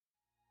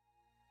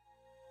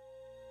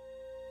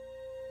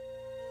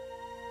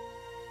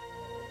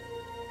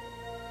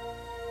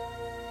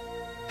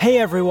Hey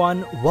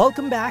everyone,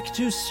 welcome back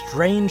to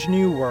Strange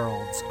New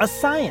Worlds, a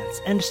science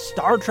and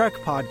Star Trek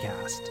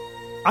podcast.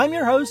 I'm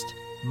your host,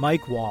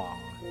 Mike Wong.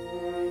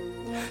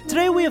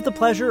 Today we have the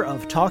pleasure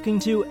of talking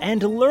to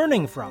and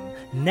learning from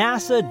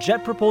NASA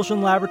Jet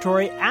Propulsion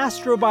Laboratory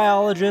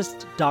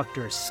astrobiologist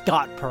Dr.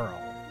 Scott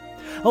Pearl.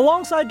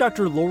 Alongside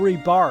Dr. Lori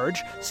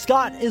Barge,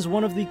 Scott is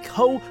one of the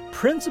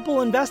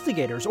co-principal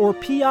investigators, or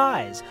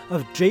PIs,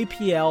 of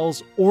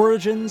JPL's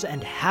Origins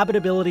and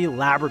Habitability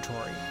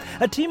Laboratory,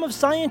 a team of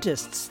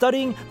scientists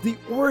studying the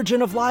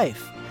origin of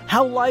life,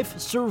 how life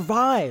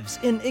survives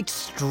in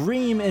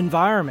extreme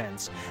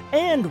environments,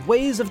 and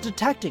ways of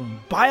detecting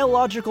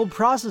biological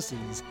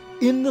processes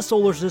in the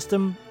solar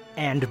system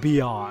and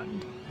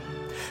beyond.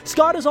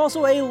 Scott is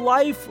also a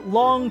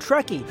lifelong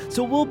Trekkie,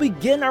 so we'll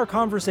begin our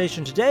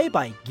conversation today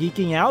by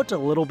geeking out a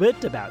little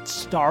bit about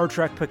Star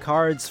Trek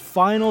Picard's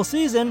final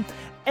season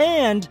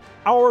and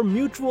our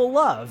mutual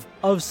love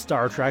of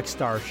Star Trek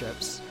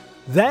starships.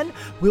 Then,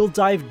 we'll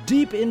dive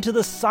deep into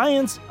the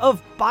science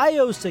of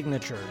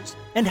biosignatures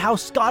and how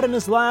Scott and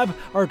his lab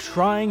are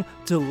trying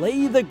to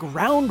lay the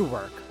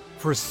groundwork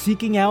for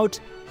seeking out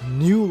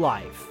new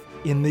life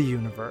in the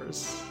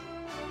universe.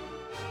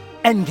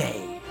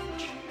 Engage!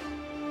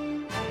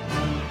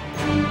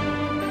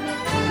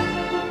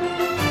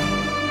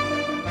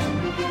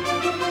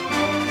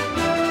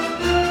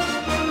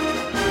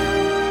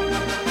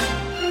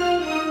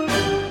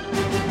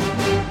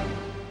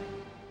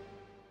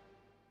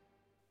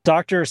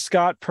 Dr.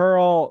 Scott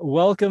Pearl,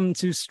 welcome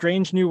to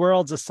Strange New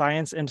Worlds, a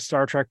science and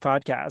Star Trek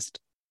podcast.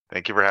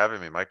 Thank you for having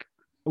me, Mike.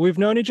 We've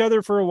known each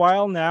other for a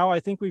while now.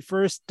 I think we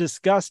first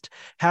discussed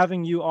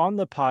having you on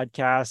the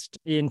podcast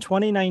in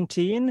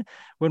 2019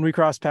 when we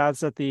crossed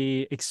paths at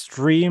the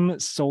Extreme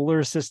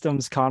Solar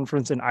Systems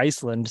Conference in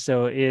Iceland.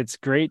 So it's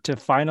great to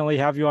finally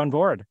have you on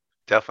board.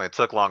 Definitely. It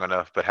took long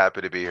enough, but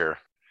happy to be here.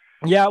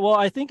 Yeah, well,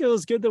 I think it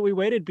was good that we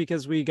waited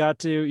because we got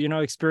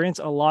to, experience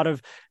a lot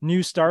of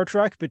new Star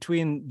Trek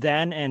between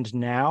then and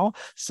now.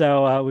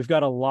 So we've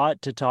got a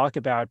lot to talk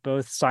about,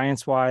 both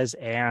science-wise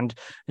and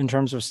in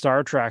terms of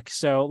Star Trek.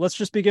 So let's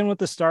just begin with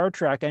the Star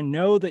Trek. I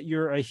know that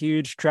you're a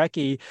huge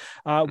Trekkie.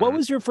 What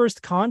was your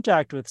first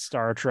contact with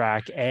Star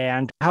Trek,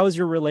 and how has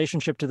your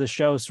relationship to the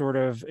show sort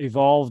of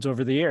evolved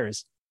over the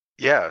years?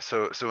 Yeah,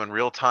 so in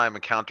real time,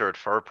 Encounter at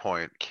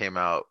Farpoint came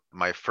out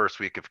my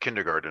first week of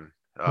kindergarten.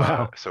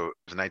 Wow. So it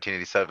was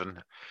 1987,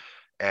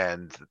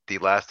 and the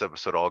last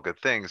episode, All Good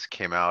Things,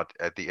 came out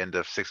at the end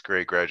of sixth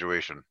grade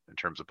graduation in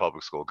terms of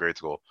public school, grade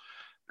school.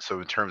 So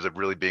in terms of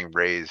really being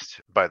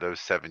raised by those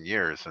 7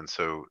 years. And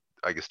so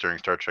I guess during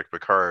Star Trek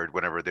Picard,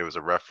 whenever there was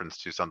a reference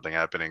to something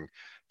happening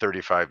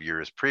 35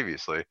 years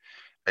previously,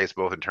 I guess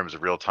both in terms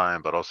of real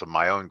time, but also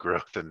my own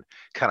growth and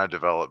kind of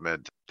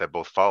development that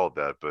both followed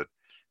that. But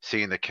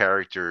seeing the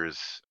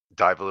characters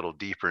dive a little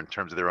deeper in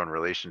terms of their own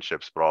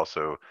relationships, but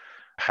also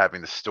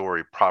having the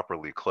story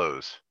properly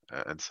close.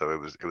 And so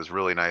it was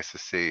really nice to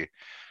see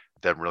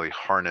them really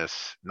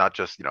harness not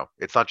just,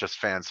 it's not just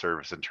fan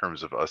service in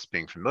terms of us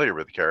being familiar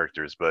with the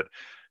characters, but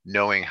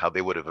knowing how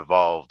they would have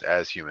evolved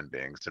as human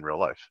beings in real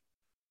life.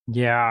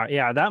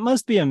 Yeah, that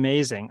must be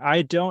amazing.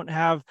 I don't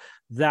have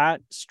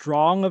that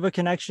strong of a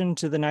connection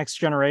to the next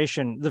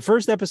generation. The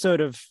first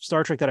episode of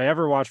Star Trek that I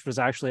ever watched was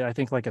actually, I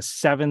think, like a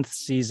 7th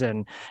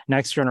season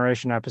Next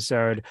Generation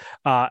episode.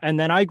 And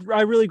then I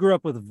really grew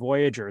up with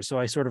Voyager, so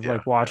I sort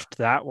of watched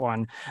that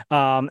one.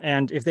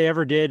 And if they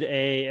ever did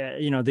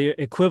the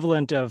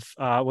equivalent of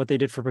what they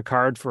did for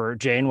Picard for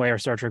Janeway or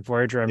Star Trek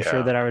Voyager, I'm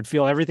sure that I would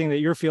feel everything that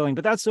you're feeling.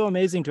 But that's so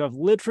amazing to have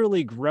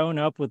literally grown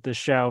up with the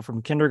show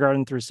from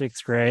kindergarten through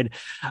 6th grade.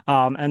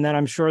 And then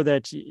I'm sure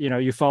that,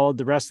 you followed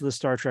the rest of the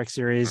Star Trek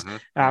series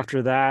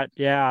after that.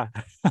 Yeah.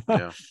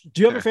 Do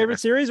you have a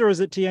favorite series, or is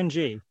it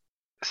TNG?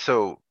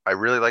 So I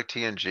really like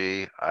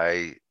TNG.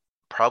 I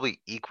probably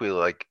equally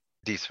like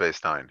Deep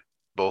Space Nine,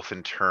 both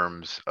in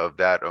terms of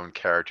that own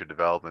character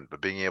development,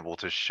 but being able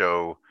to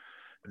show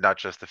not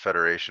just the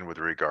Federation with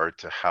regard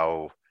to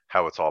how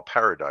it's all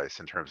paradise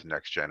in terms of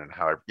next gen, and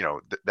how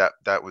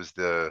that was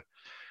the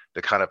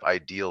kind of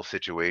ideal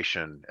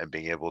situation, and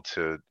being able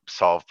to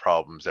solve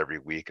problems every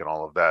week and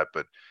all of that.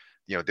 But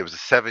there was a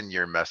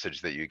 7-year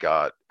message that you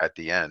got at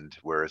the end,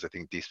 whereas I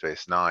think Deep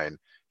Space Nine,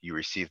 you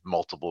received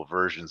multiple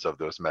versions of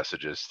those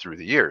messages through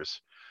the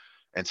years.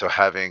 And so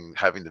having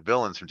the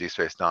villains from Deep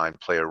Space Nine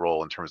play a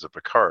role in terms of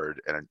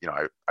Picard, and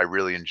I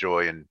really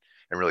enjoy and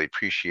really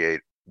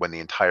appreciate when the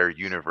entire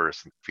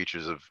universe and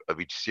features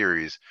of each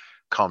series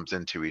comes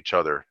into each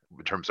other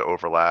in terms of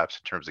overlaps,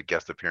 in terms of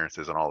guest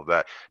appearances and all of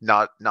that.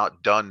 Not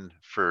done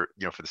for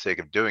for the sake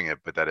of doing it,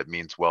 but that it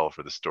means well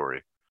for the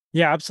story.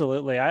 Yeah,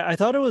 absolutely. I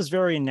thought it was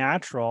very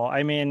natural.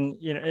 I mean,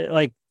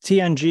 like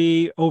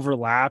TNG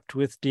overlapped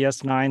with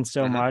DS9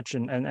 so Hmm. much,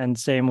 and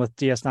same with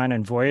DS9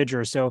 and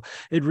Voyager. So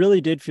it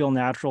really did feel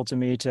natural to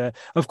me to,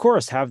 of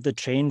course, have the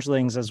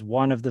Changelings as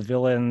one of the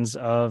villains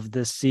of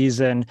this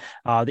season.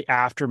 The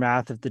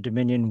aftermath of the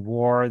Dominion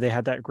War, they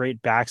had that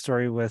great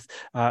backstory with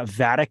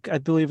Vatic, I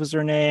believe was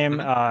her name.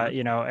 Hmm.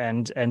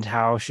 Hmm. And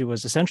how she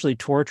was essentially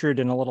tortured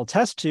in a little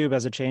test tube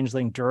as a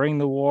changeling during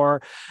the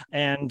war.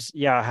 And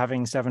yeah,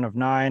 having Seven of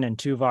Nine and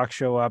Tuvok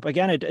show up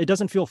again, it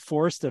doesn't feel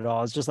forced at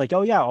all. It's just like,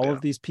 oh yeah, all Yeah.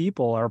 of these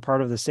people are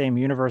part of the same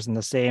universe in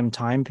the same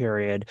time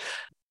period.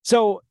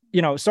 So,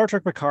 Star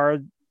Trek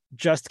Picard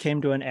just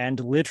came to an end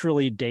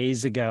literally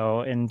days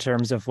ago in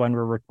terms of when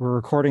we're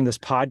recording this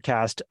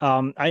podcast.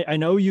 I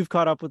know you've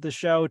caught up with the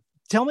show.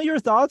 Tell me your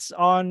thoughts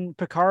on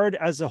Picard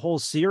as a whole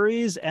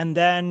series, and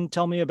then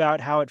tell me about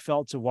how it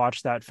felt to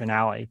watch that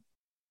finale.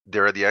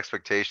 There are the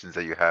expectations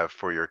that you have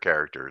for your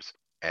characters,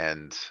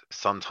 and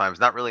sometimes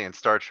not really in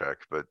Star Trek,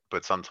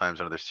 but sometimes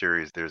in other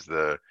series there's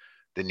the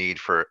need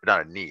for,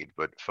 not a need,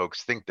 but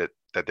folks think that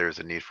there's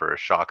a need for a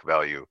shock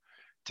value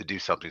to do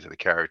something to the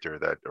character,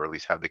 that, or at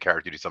least have the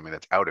character do something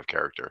that's out of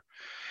character.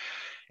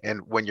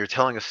 And when you're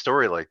telling a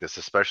story like this,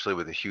 especially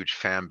with a huge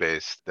fan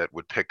base that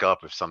would pick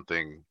up if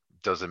something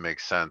doesn't make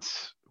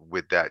sense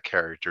with that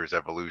character's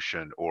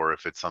evolution, or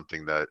if it's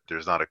something that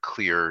there's not a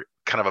clear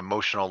kind of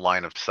emotional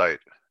line of sight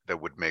that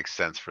would make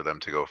sense for them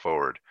to go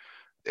forward,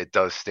 it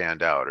does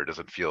stand out or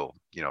doesn't feel,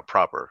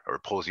 proper, or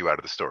pulls you out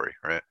of the story,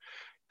 right?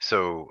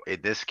 So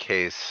in this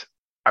case,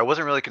 I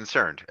wasn't really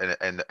concerned, and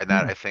that,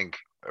 Hmm. I think,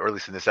 or at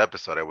least in this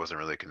episode, I wasn't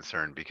really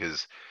concerned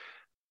because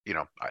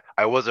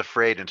I was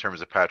afraid in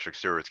terms of Patrick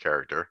Stewart's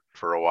character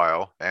for a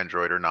while,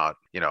 android or not.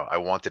 I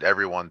wanted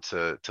everyone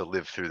to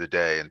live through the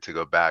day and to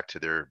go back to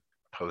their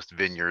post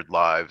vineyard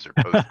lives or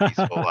post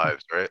peaceful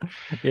lives, right?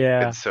 And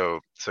Yeah.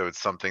 so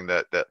it's something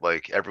that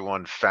like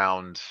everyone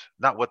found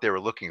not what they were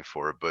looking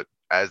for, but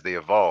as they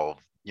evolve,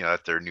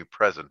 that's their new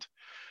present.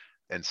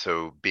 And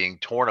so being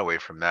torn away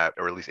from that,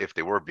 or at least if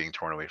they were being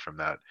torn away from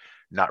that,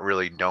 not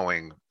really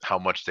knowing how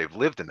much they've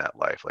lived in that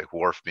life, like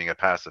Worf being a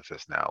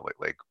pacifist now,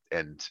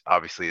 and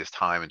obviously his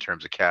time in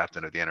terms of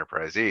captain of the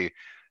Enterprise E,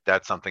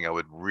 that's something I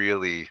would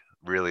really,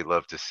 really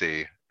love to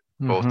see,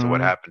 both to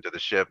what Hmm. happened to the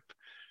ship,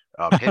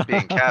 him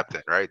being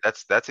captain, right?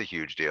 That's a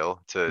huge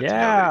deal to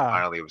know that he Yeah.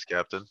 finally was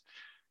captain.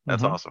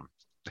 That's Hmm. awesome.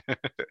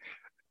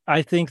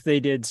 I think they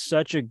did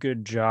such a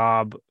good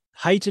job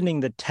heightening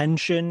the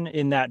tension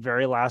in that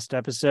very last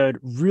episode,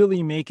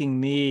 really making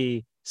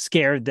me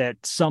scared that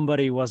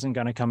somebody wasn't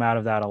going to come out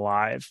of that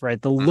alive,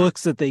 right? The Hmm.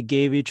 looks that they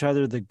gave each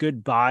other, the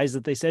goodbyes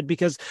that they said,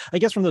 because I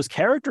guess from those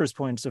characters'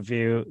 points of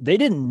view, they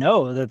didn't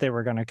know that they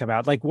were going to come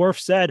out. Like Worf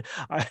said,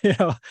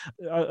 I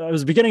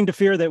was beginning to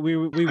fear that we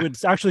would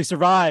actually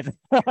survive.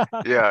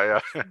 Yeah,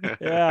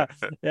 Yeah,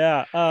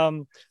 yeah. yeah.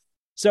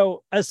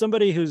 So, as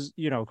somebody who's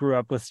grew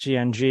up with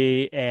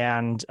TNG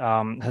and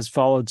has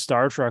followed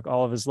Star Trek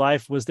all of his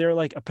life, was there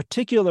like a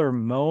particular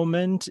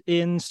moment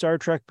in Star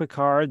Trek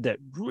Picard that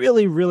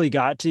really, really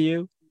got to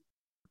you?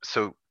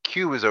 So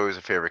Q was always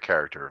a favorite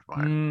character of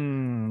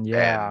mine. And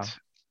Yeah.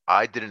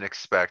 I didn't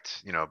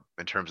expect,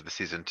 in terms of the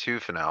season two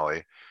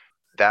finale,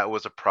 that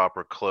was a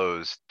proper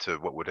close to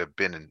what would have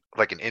been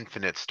like an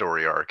infinite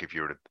story arc if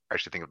you were to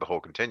actually think of the whole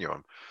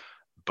continuum.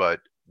 But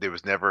there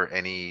was never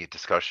any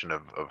discussion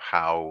of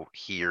how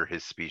he or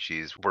his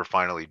species were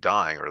finally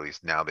dying, or at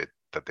least now that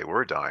they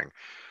were dying.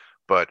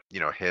 But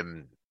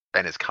him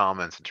and his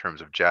comments in terms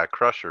of Jack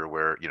Crusher,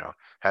 where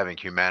having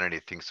humanity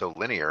think so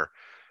linear,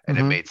 and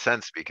it Hmm. made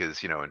sense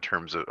because in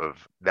terms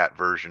of that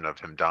version of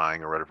him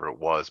dying or whatever it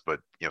was,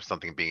 but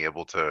something being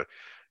able to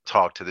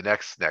talk to the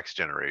next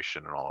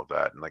generation and all of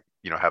that, and like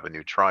have a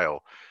new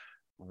trial.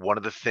 One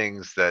of the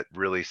things that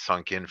really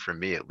sunk in for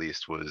me, at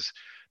least, was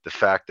the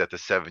fact that the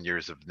 7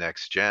 years of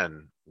next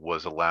gen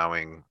was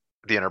allowing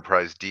the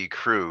Enterprise D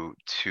crew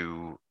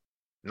to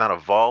not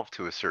evolve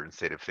to a certain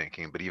state of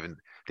thinking, but even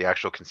the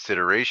actual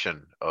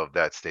consideration of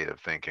that state of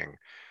thinking,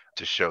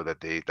 to show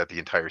that the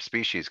entire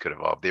species could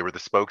evolve. They were the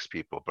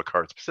spokespeople,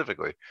 Picard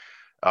specifically,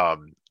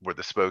 were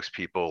the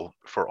spokespeople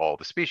for all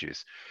the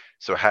species.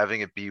 So having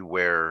it be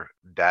where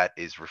that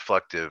is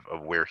reflective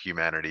of where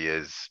humanity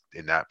is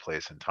in that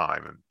place and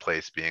time, and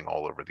place being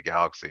all over the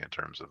galaxy in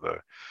terms of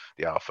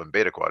the alpha and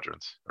beta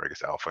quadrants, or I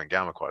guess alpha and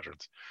gamma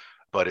quadrants.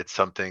 But it's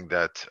something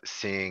that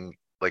seeing,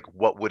 like,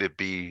 what would it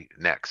be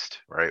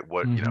next, right?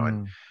 And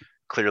Hmm.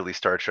 clearly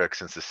Star Trek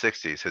since the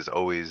 60s has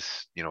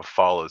always,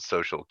 followed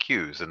social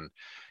cues, and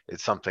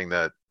it's something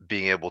that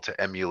being able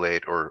to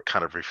emulate or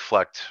kind of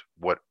reflect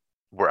what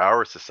where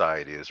our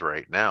society is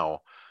right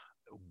now,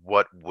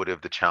 what would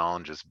have the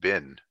challenges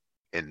been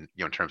in,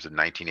 in terms of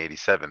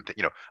 1987.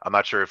 I'm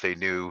not sure if they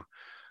knew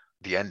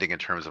the ending in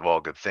terms of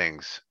all good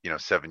things,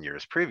 7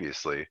 years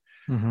previously,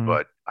 Hmm.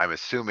 but I'm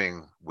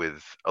assuming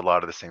with a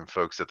lot of the same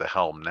folks at the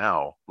helm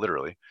now,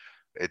 literally,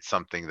 it's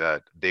something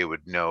that they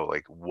would know,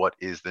 like, what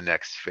is the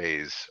next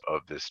phase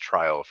of this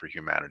trial for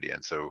humanity.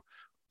 And so,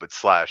 but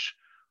slash,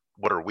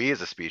 what are we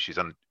as a species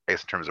on, I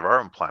guess, in terms of our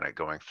own planet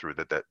going through,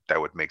 that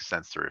would make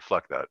sense to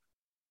reflect that.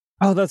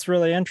 Oh, that's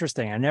really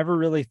interesting. I never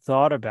really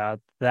thought about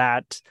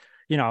that.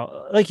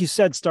 Like you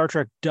said, Star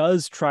Trek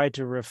does try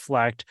to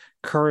reflect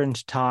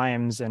current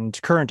times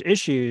and current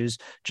issues,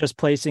 just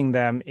placing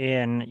them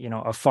in,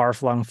 a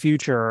far-flung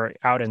future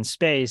out in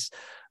space.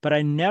 But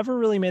I never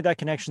really made that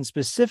connection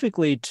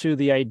specifically to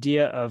the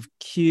idea of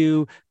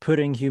Q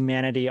putting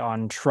humanity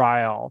on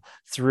trial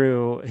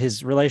through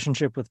his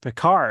relationship with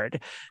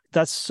Picard.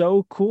 That's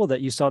so cool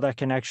that you saw that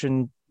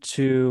connection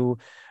to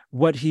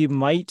what he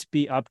might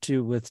be up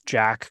to with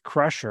Jack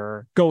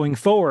Crusher going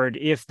forward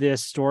if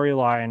this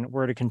storyline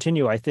were to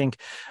continue. I think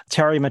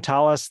Terry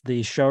Matalas,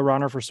 the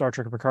showrunner for Star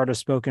Trek Picard, has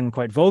spoken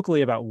quite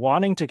vocally about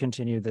wanting to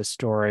continue this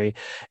story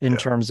in Yeah.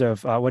 terms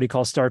of what he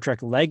calls Star Trek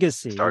Star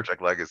Legacy.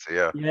 Trek Legacy,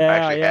 yeah. I Yeah,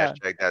 actually yeah.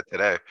 hashtagged that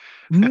today.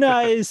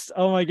 Nice.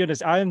 Oh my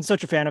goodness. I am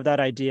such a fan of that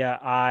idea.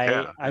 I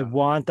Yeah, I yeah.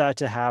 want that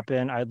to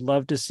happen. I'd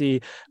love to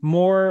see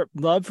more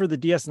love for the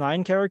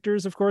DS9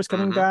 characters, of course,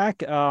 coming hmm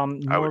back. I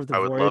More would of the I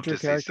would love Voyager to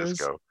see characters.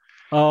 Cisco.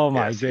 Oh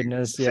Yeah, my seeing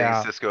goodness. seeing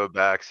Yeah. Cisco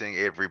back, seeing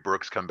Avery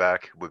Brooks come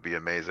back would be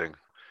amazing.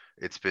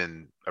 It's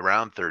been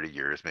around 30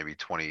 years, maybe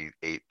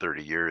 28,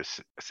 30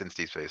 years since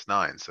Deep Space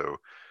Nine. So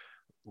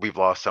we've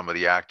lost some of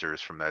the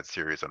actors from that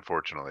series,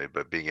 unfortunately,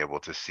 but being able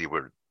to see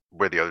where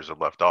the others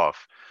have left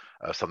off,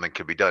 something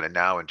could be done. And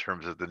now, in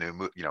terms of the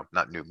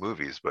not new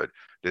movies, but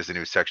there's a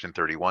new Section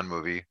 31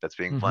 movie that's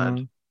being planned.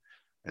 Hmm.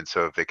 And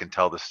so, if they can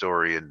tell the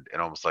story in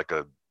almost like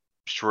a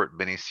short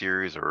mini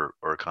series or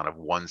kind of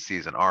one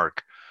season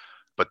arc,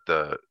 but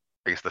I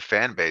guess the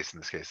fan base in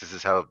this case, this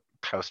is how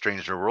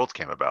Strange New Worlds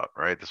came about,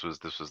 right? This was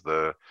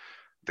the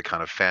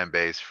kind of fan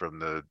base from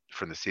the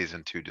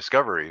season two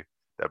Discovery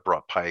that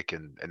brought Pike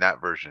and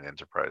that version of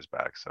Enterprise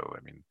back. So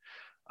I mean,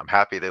 I'm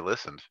happy they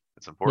listened.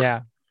 It's important.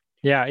 Yeah.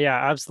 Yeah,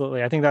 yeah,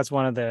 absolutely. I think that's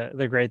one of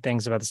the great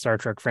things about the Star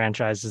Trek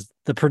franchise is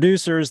the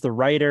producers, the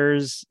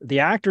writers, the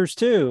actors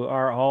too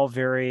are all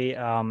very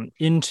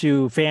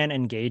into fan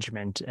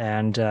engagement,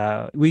 and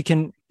we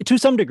can, to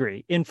some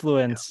degree, Yeah,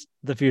 influence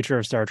the future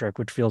of Star Trek,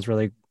 which feels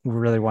really,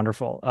 really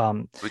wonderful.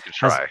 we could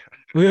As try.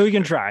 we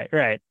can try,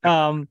 right?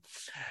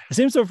 It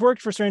seems to have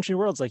worked for Strange New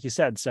Worlds, like you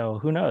said. So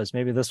who knows?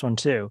 Maybe this one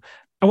too.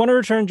 I want to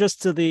return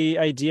just to the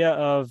idea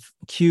of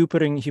Q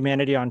putting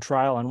humanity on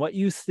trial and what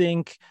you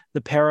think the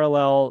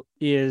parallel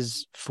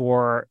is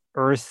for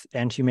Earth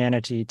and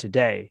humanity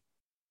today.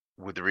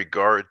 With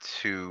regard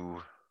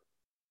to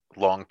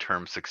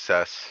long-term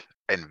success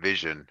and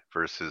vision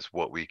versus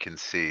what we can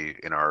see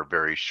in our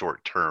very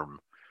short term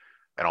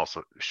and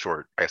also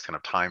short, I guess, kind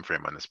of time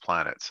frame on this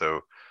planet.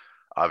 So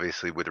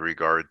obviously, with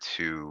regard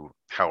to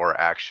how our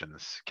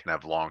actions can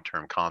have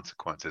long-term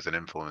consequences and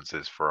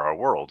influences for our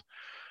world.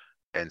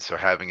 And so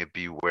having it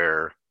be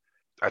where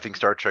I think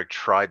Star Trek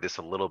tried this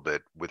a little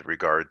bit with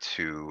regard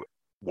to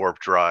warp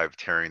drive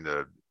tearing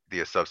the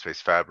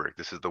subspace fabric.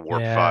 This is the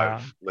warp five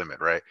Yeah.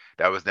 limit, right?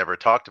 That was never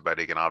talked about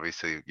again.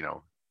 Obviously,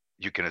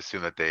 you can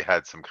assume that they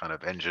had some kind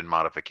of engine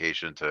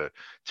modification to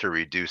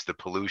reduce the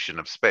pollution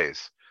of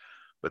space.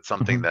 But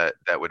something Mhm.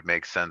 that would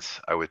make sense,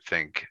 I would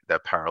think,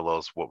 that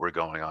parallels what we're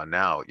going on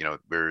now.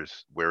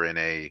 We're in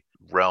a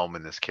realm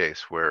in this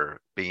case where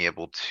being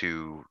able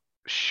to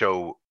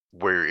show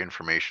where your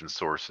information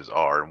sources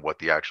are and what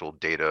the actual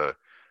data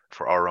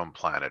for our own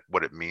planet,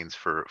 what it means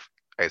for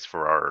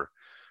our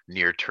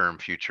near term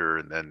future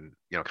and then,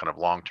 kind of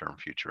long term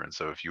future. And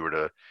so if you were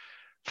to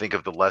think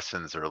of the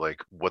lessons or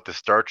like what the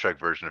Star Trek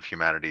version of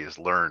humanity has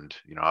learned,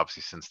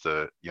 obviously since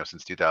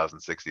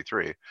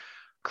 2063,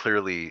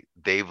 clearly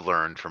they've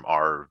learned from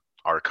our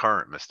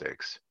current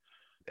mistakes.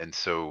 And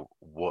so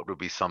what would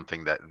be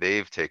something that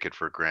they've taken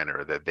for granted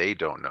or that they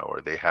don't know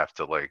or they have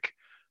to, like,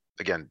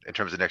 again, in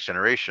terms of next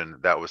generation,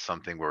 that was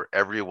something where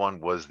everyone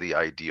was the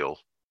ideal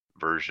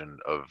version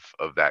of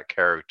that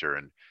character.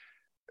 And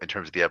in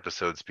terms of the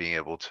episodes being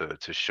able to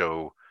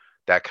show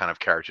that kind of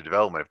character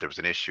development, if there was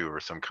an issue or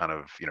some kind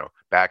of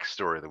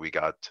backstory that we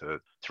got to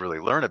really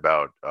learn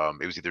about,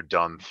 it was either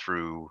done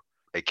through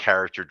a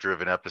character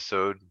driven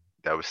episode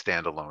that was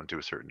standalone to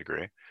a certain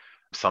degree.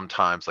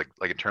 Sometimes, like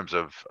in terms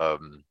of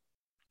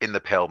in the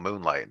pale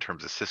moonlight, in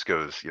terms of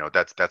Cisco's,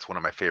 that's one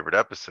of my favorite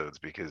episodes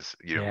because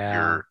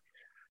Yeah.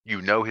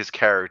 you know his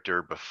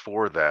character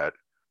before that,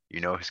 you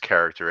know his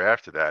character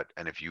after that,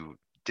 and if you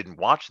didn't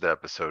watch the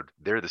episode,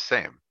 they're the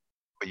same.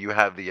 But you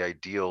have the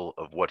ideal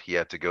of what he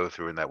had to go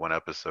through in that one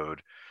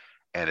episode,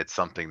 and it's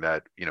something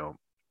that,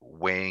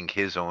 weighing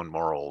his own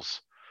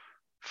morals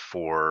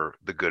for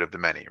the good of the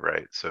many,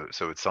 right? So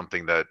it's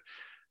something that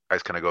I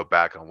just kind of go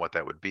back on what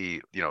that would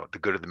be. The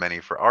good of the many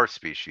for our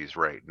species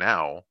right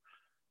now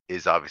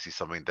is obviously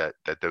something that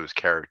those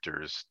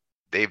characters,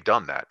 they've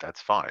done that.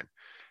 That's fine.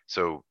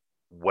 So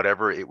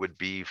whatever it would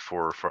be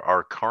for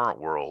our current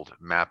world,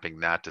 mapping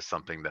that to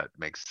something that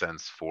makes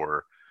sense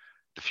for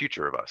the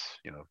future of us,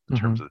 in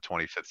terms Hmm. of the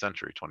 25th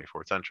century,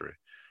 24th century.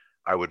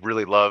 I would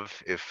really love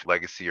if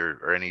Legacy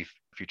or any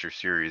future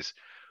series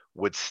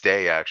would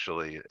stay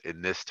actually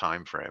in this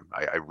time frame.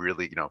 I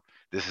really,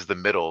 this is the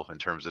middle in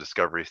terms of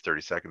Discovery's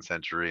 32nd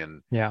century,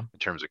 and Yeah. in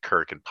terms of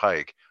Kirk and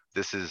Pike,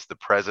 this is the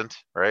present,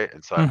 right?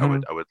 And so I Hmm.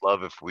 would I would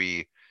love if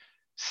we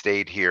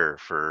stayed here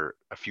for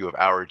a few of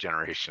our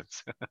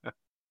generations.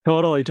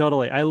 Totally,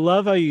 totally. I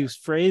love how you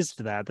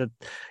phrased that,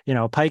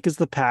 Pike is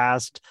the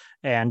past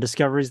and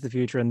Discovery is the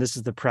future and this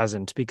is the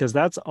present, because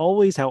that's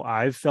always how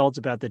I've felt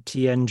about the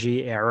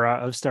TNG era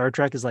of Star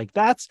Trek. Is like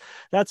that's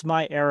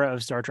my era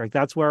of Star Trek.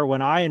 That's where,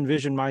 when I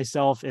envision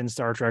myself in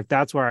Star Trek,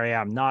 that's where I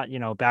am, not,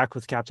 back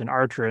with Captain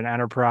Archer in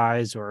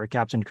Enterprise or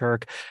Captain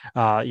Kirk,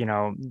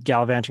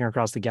 gallivanting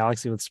across the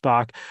galaxy with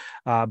Spock.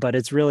 But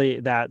it's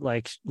really that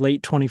like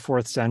late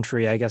 24th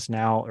century, I guess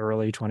now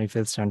early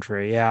 25th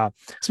century. Yeah.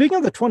 Speaking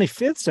of the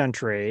 25th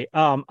century,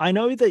 I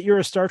know that you're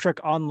a Star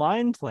Trek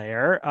Online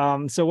player.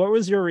 So what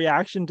was your reaction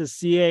to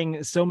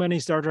seeing so many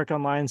Star Trek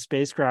Online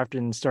spacecraft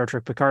in Star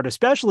Trek Picard,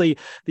 especially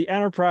the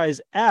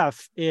Enterprise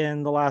F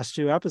in the last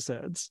two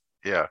episodes?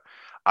 Yeah.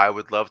 I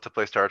would love to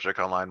play Star Trek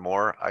Online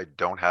more. I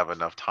don't have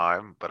enough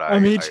time, but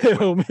Me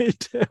too. Me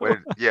too.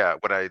 when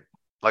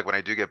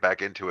I do get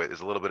back into it,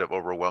 it's a little bit of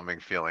overwhelming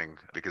feeling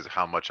because of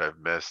how much I've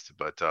missed.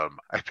 But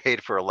I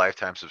paid for a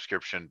lifetime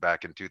subscription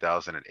back in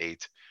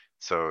 2008,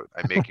 so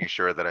I'm making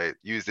sure that I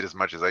used it as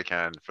much as I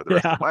can for the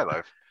rest Yeah. of my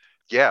life.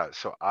 Yeah,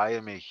 so I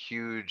am a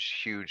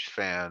huge, huge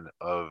fan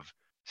of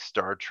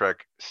Star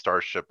Trek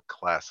Starship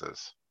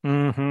classes,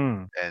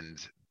 Hmm.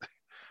 and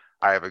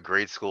I have a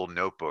grade school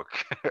notebook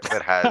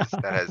that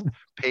has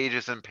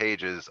pages and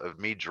pages of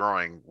me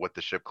drawing what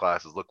the ship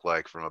classes look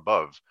like from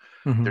above.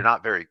 They're Hmm.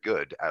 not very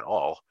good at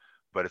all,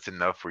 but it's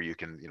enough where you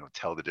can,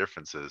 tell the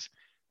differences.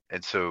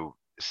 And so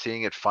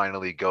seeing it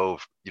finally go,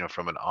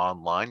 from an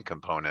online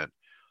component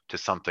to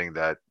something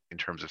that in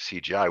terms of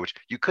CGI, which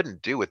you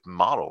couldn't do with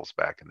models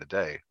back in the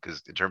day,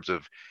 because in terms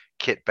of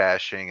kit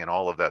bashing and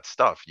all of that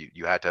stuff,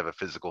 you had to have a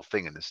physical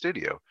thing in the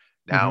studio.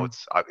 Now Hmm.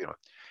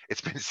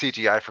 it's been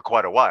CGI for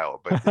quite a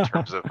while, but in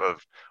terms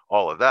of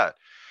all of that,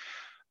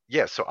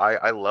 yeah, so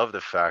I love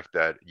the fact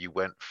that you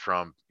went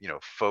from,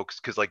 folks,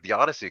 because like the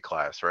Odyssey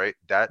class, right?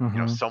 That,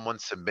 Hmm. someone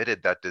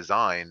submitted that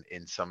design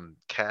in some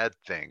CAD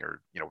thing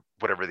or,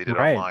 whatever they did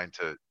Right. online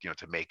to,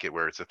 to make it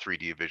where it's a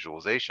 3D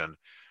visualization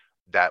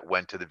that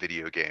went to the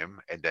video game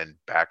and then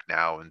back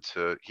now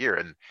into here.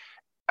 And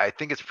I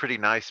think it's pretty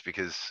nice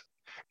because,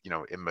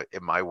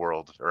 in my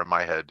world or in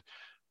my head,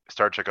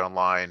 Star Trek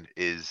Online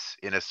is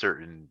in a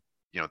certain,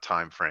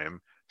 time frame.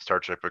 Star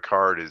Trek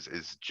Picard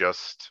is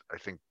just, I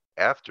think,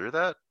 after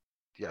that.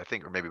 Yeah, I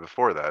think, or maybe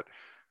before that.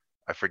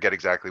 I forget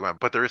exactly when,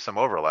 but there is some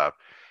overlap.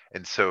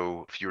 And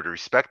so if you were to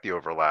respect the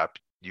overlap,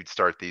 you'd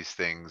start these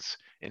things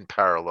in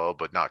parallel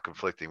but not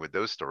conflicting with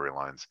those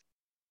storylines.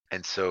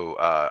 And so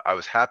I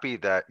was happy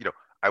that,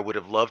 I would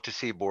have loved to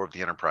see more of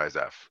the Enterprise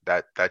F.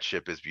 That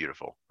ship is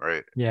beautiful,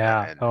 right?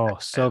 Yeah. And Oh,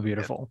 so and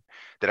beautiful.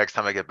 the next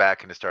time I get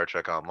back into Star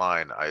Trek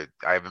Online, I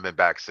haven't been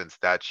back since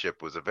that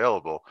ship was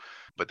available.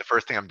 But the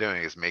first thing I'm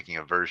doing is making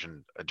a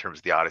version in terms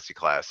of the Odyssey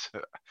class,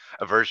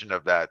 a version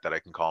of that I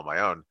can call my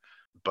own.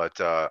 But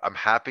I'm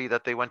happy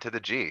that they went to the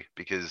G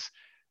because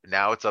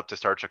now it's up to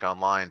Star Trek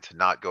Online to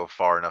not go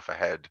far enough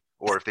ahead,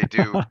 or if they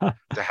do,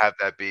 to have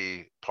that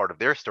be part of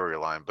their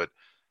storyline. But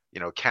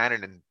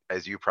canon, and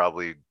as you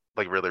probably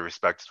like really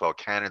respect as well,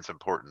 canon's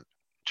important.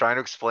 Trying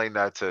to explain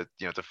that to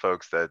to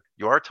folks that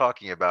you are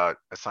talking about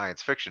a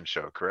science fiction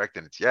show, correct?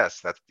 And it's yes,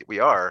 that's we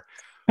are,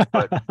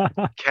 but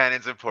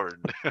canon's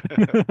important.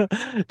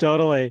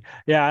 Totally.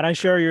 Yeah, and I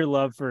share your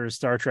love for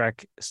Star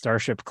Trek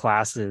Starship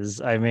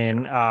classes. I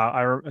mean,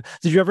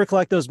 did you ever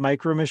collect those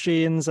micro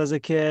machines as a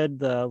kid?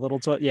 The little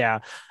toy? Yeah.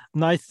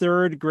 My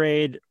third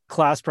grade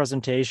class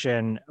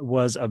presentation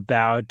was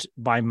about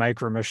my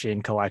micro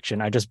machine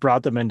collection. I just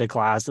brought them into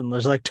class and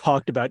just like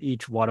talked about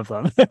each one of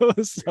them. It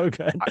was so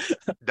good. I,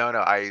 no,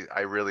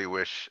 I really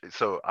wish.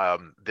 So,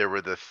 there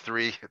were the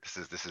three.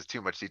 This is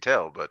too much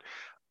detail, but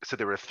so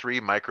there were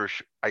three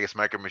I guess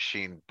micro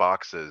machine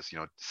boxes.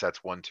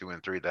 Sets one, two,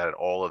 and three that had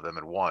all of them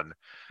in one.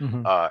 Hmm.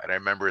 And I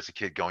remember as a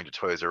kid going to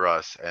Toys R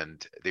Us,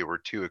 and they were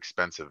too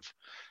expensive.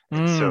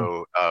 And Mm.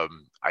 so,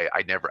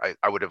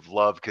 I would have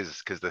loved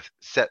because the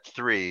set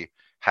three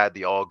had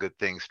the All Good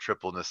Things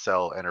triple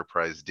nacelle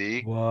Enterprise D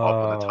up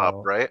on the top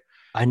Whoa. right,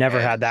 I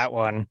never had and that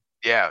one.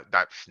 yeah,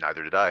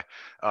 neither did I.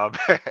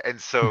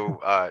 And so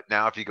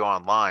now if you go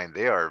online,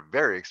 they are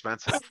very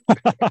expensive.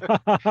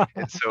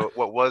 And so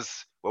what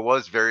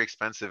was very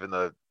expensive in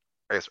the,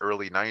 I guess,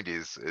 early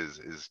 90s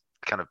is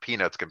kind of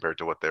peanuts compared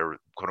to what they're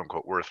quote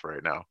unquote worth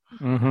right now.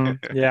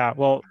 Yeah,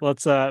 well,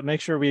 let's make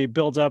sure we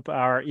build up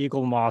our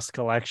Eagle Moss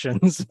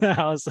collections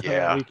now so that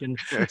Yeah. we can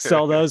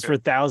sell those for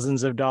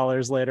thousands of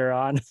dollars later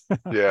on.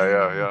 Yeah,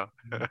 yeah,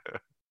 yeah.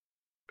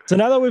 So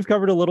now that we've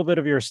covered a little bit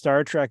of your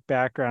Star Trek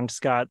background,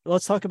 Scott,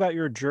 let's talk about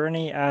your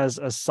journey as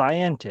a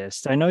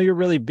scientist. I know you're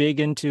really big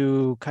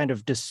into kind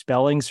of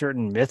dispelling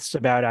certain myths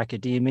about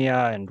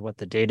academia and what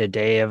the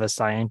day-to-day of a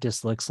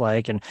scientist looks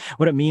like and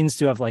what it means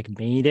to have like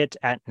made it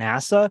at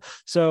NASA.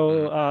 So,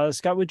 Mhm.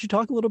 Scott, would you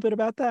talk a little bit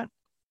about that?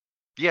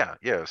 Yeah,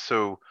 yeah.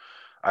 So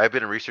I've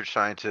been a research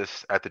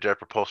scientist at the Jet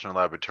Propulsion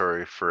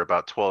Laboratory for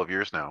about 12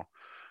 years now.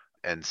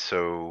 And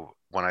so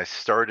when I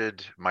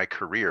started my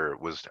career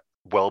was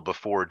well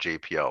before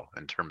JPL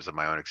in terms of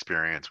my own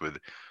experience with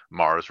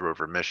Mars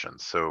rover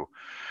missions. So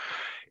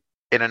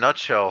In a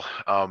nutshell,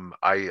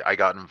 I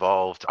got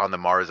involved on the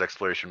Mars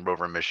Exploration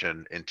Rover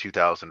mission in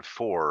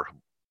 2004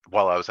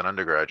 while I was an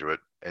undergraduate.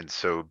 And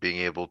so being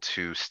able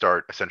to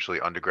start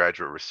essentially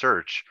undergraduate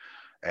research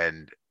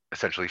and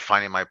essentially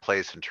finding my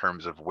place in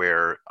terms of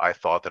where I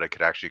thought that I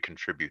could actually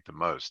contribute the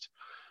most.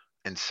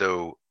 And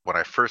so when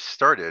I first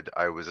started,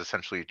 I was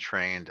essentially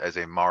trained as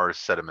a Mars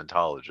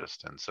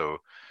sedimentologist. And so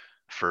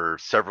for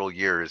several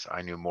years,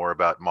 I knew more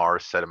about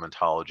Mars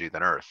sedimentology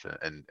than Earth.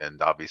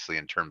 And obviously,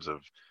 in terms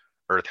of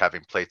Earth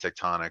having plate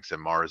tectonics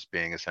and Mars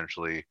being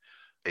essentially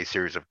a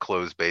series of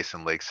closed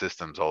basin lake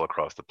systems all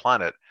across the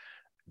planet,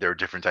 there are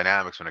different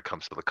dynamics when it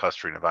comes to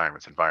lacustrine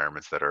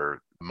environments that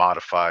are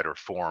modified or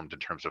formed in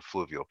terms of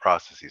fluvial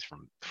processes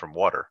from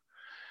water.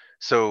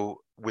 So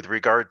with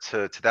regard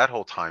to that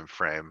whole time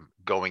frame,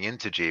 going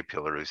into J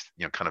Pillar is,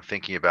 kind of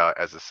thinking about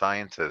as a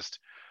scientist,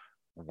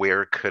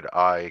 where could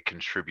I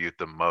contribute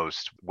the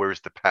most? Where's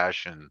the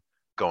passion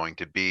going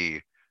to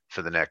be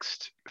for the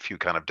next few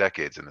kind of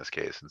decades in this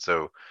case? And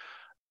so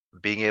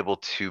being able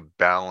to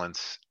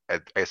balance, I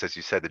guess, as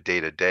you said, the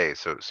day to day.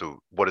 So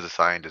what does a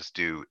scientist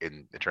do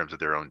in terms of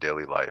their own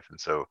daily life? And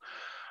so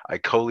I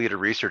co-lead a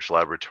research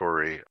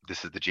laboratory.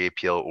 This is the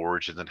JPL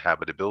Origins and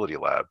Habitability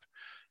Lab.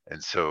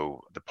 And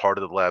so the part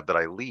of the lab that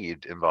I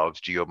lead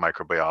involves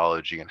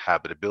geomicrobiology and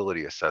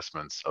habitability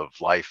assessments of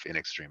life in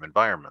extreme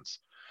environments.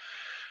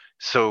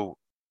 So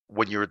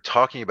when you're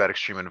talking about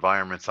extreme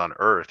environments on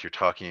Earth, you're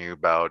talking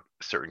about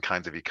certain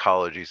kinds of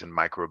ecologies and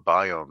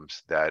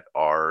microbiomes that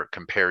are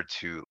compared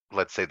to,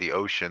 let's say, the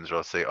oceans, or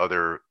let's say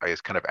other, I guess,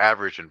 kind of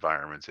average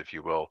environments, if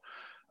you will.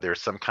 There's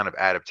some kind of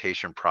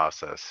adaptation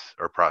process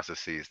or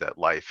processes that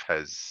life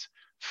has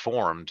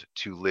formed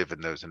to live in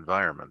those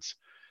environments.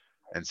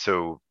 And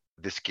so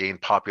this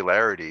gained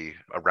popularity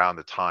around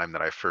the time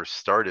that I first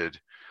started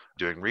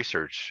doing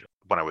research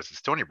when I was at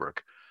Stony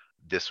Brook.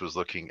 This was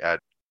looking at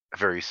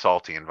very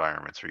salty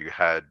environments where you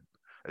had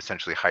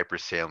essentially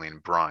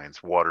hypersaline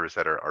brines, waters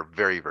that are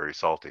very, very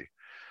salty.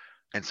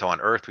 And so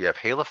on Earth, we have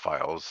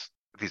halophiles.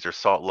 These are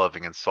salt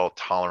loving and salt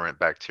tolerant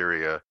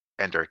bacteria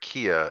and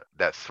archaea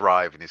that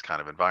thrive in these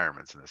kind of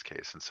environments in this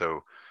case. And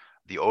so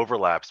the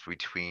overlaps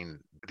between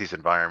these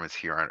environments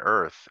here on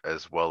Earth,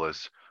 as well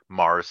as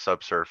Mars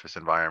subsurface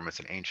environments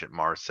and ancient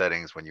Mars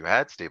settings when you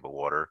had stable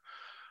water,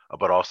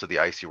 but also the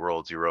icy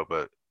worlds,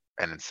 Europa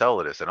and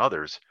Enceladus and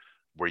others,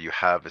 where you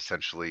have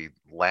essentially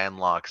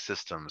landlocked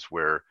systems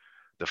where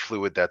the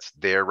fluid that's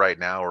there right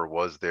now or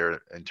was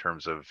there in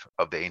terms of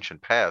the ancient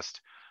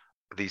past,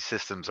 these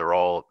systems are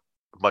all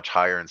much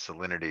higher in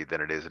salinity than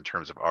it is in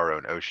terms of our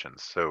own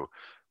oceans. So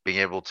being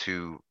able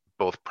to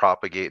both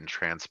propagate and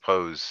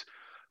transpose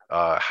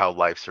how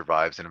life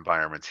survives in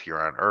environments here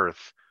on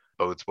Earth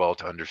bodes well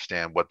to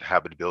understand what the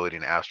habitability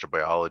and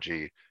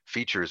astrobiology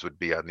features would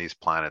be on these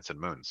planets and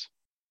moons.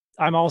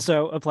 I'm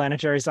also a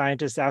planetary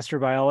scientist,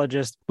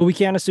 astrobiologist, but we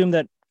can't assume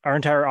that our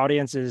entire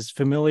audience is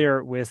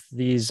familiar with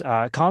these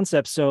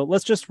concepts. So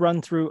let's just run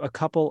through a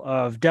couple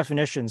of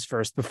definitions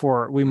first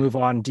before we move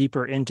on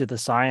deeper into the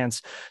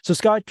science. So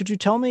Scott, could you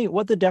tell me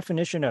what the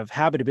definition of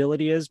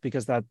habitability is?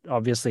 Because that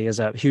obviously is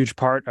a huge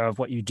part of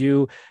what you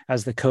do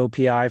as the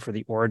co-PI for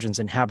the Origins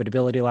and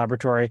Habitability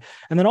Laboratory.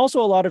 And then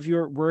also a lot of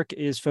your work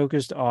is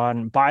focused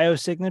on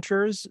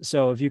biosignatures.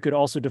 So if you could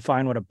also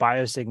define what a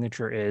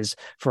biosignature is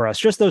for us,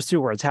 just those two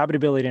words,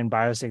 habitability and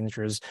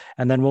biosignatures,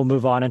 and then we'll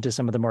move on into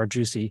some of the more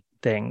juicy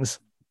things.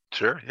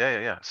 Sure.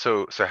 Yeah.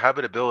 So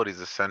habitability is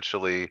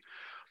essentially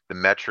the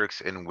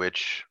metrics in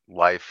which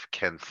life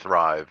can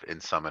thrive in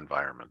some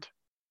environment.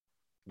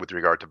 With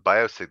regard to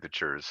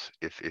biosignatures,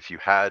 if you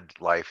had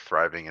life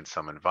thriving in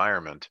some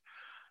environment,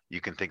 you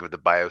can think of the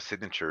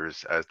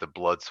biosignatures as the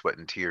blood, sweat,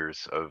 and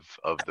tears of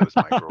those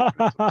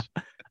microorganisms.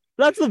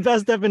 That's the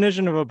best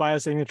definition of a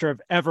biosignature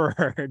I've ever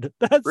heard.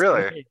 That's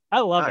Really? great. I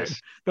love it.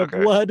 Nice. The Okay.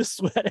 blood,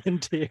 sweat,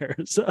 and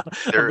tears of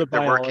the They're working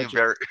biology.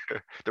 very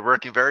they're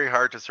working very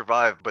hard to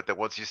survive, but that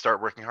once you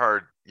start working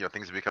hard,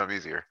 things become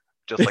easier,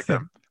 just like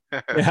them.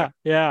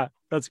 Yeah,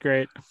 that's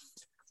great.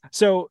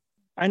 So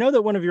I know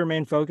that one of your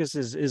main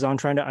focuses is on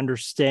trying to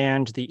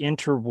understand the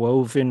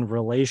interwoven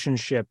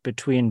relationship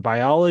between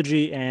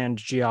biology and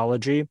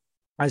geology.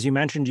 As you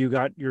mentioned, you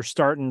got your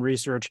start in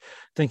research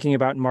thinking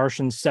about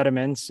Martian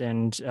sediments,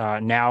 and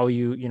now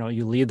you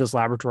lead this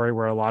laboratory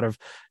where a lot of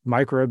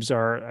microbes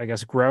are, I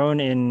guess, grown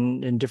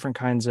in different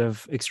kinds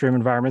of extreme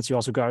environments. You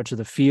also go out to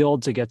the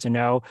field to get to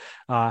know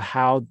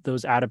how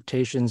those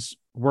adaptations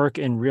work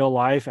in real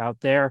life out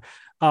there.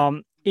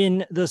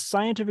 In the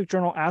scientific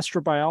journal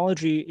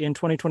Astrobiology in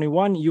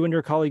 2021, you and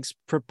your colleagues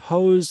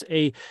propose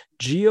a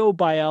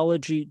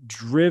geobiology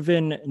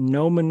driven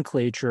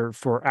nomenclature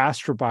for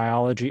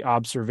astrobiology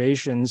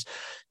observations.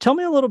 Tell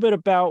me a little bit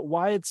about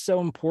why it's so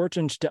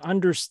important to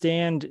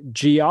understand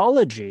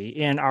geology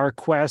in our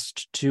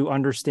quest to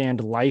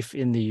understand life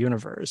in the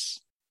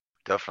universe.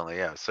 Definitely,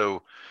 yeah.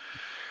 So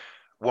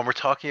when we're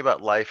talking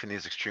about life in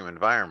these extreme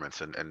environments,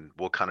 and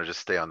we'll kind of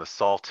just stay on the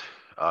salt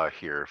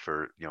here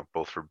for,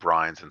 both for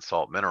brines and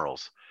salt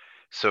minerals.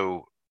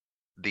 So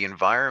the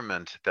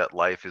environment that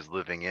life is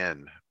living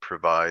in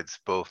provides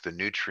both the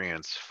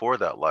nutrients for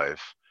that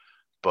life,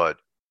 But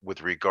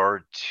with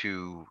regard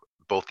to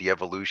both the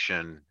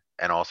evolution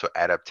and also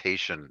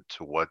adaptation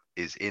to what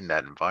is in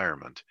that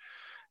environment.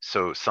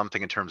 So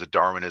something in terms of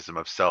Darwinism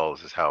of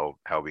cells is how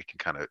we can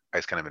kind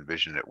of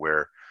envision it,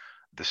 where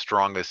the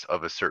strongest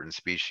of a certain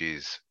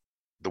species,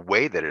 the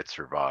way that it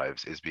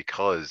survives is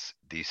because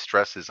the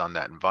stresses on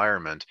that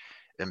environment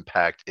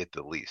impact it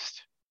the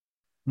least.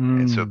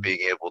 And so Mm. being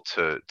able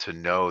to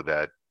know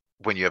that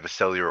when you have a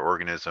cellular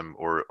organism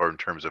or in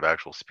terms of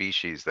actual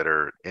species that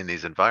are in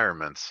these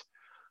environments,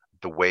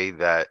 the way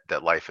that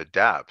life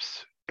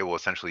adapts, it will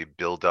essentially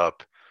build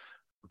up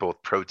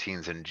both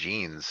proteins and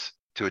genes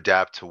to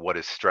adapt to what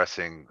is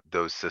stressing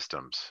those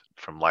systems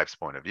from life's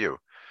point of view.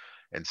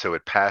 And so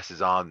it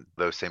passes on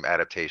those same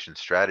adaptation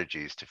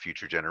strategies to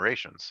future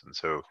generations. And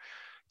so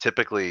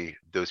typically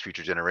those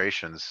future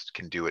generations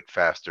can do it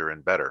faster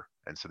and better.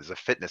 And so there's a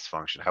fitness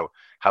function.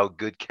 How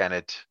good can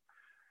it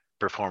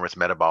perform its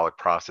metabolic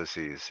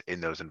processes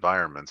in those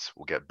environments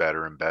will get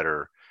better and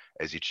better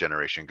as each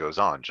generation goes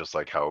on, just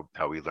like how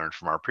we learned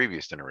from our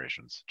previous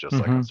generations, just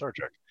like on Hmm. Star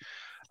Trek.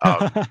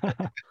 Um,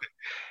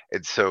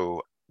 and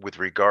so with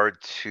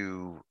regard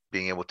to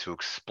being able to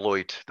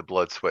exploit the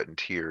blood, sweat, and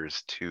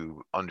tears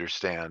to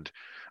understand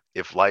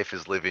if life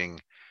is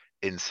living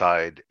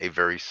inside a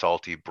very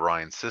salty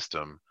brine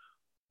system,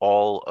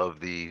 all of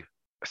the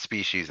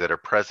species that are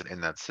present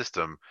in that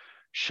system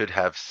should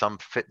have some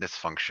fitness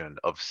function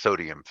of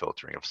sodium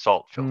filtering, of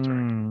salt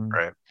filtering, Mm.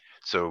 right?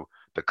 So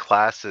the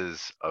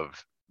classes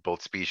of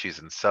both species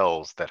and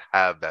cells that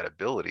have that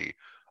ability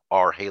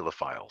are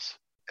halophiles.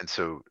 And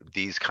so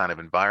these kind of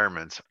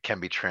environments can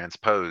be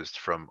transposed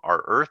from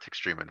our Earth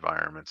extreme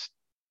environments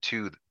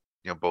to,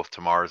 both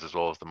to Mars as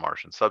well as the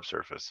Martian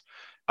subsurface.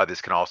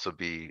 This can also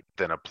be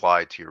then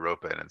applied to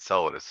Europa and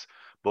Enceladus.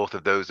 Both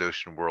of those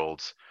ocean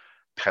worlds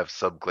have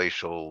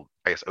subglacial,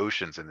 I guess,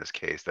 oceans in this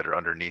case that are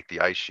underneath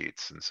the ice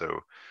sheets. And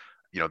so,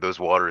 those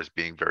waters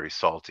being very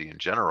salty in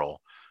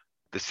general,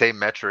 the same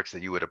metrics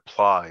that you would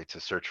apply to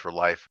search for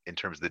life in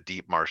terms of the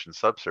deep Martian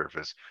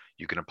subsurface,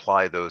 you can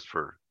apply those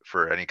for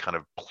any kind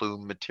of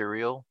plume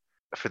material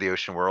for the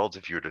ocean worlds.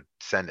 If you were to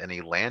send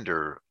any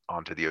lander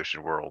onto the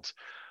ocean worlds,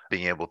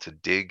 being able to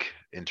dig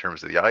in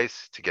terms of the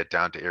ice to get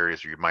down to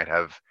areas where you might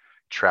have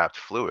trapped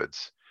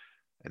fluids.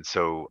 And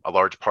so a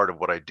large part of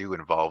what I do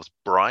involves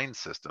brine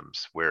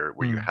systems where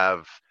you Mm.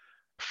 have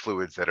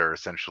fluids that are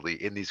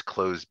essentially in these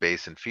closed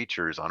basin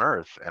features on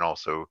Earth and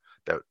also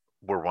that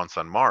were once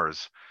on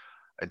Mars.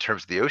 In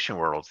terms of the ocean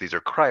worlds, these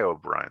are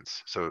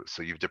cryobrines. So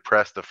you've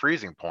depressed the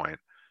freezing point,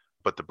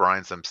 but the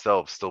brines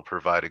themselves still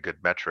provide a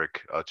good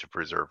metric to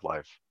preserve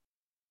life.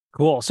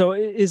 Cool. So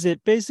is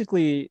it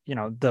basically,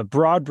 the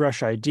broad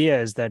brush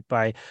idea is that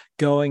by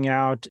going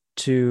out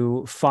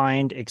to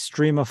find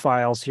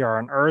extremophiles here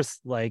on Earth,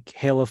 like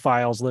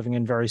halophiles living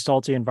in very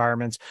salty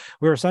environments,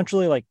 we're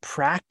essentially like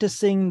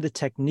practicing the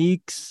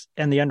techniques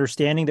and the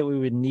understanding that we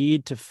would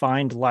need to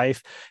find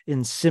life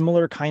in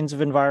similar kinds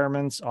of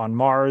environments on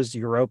Mars,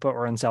 Europa,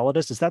 or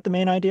Enceladus? Is that the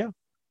main idea?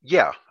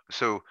 Yeah.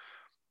 So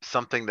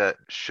something that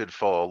should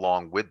follow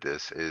along with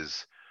this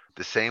is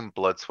the same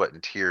blood, sweat,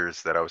 and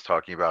tears that I was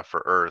talking about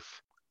for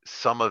Earth.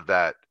 Some of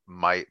that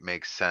might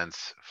make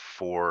sense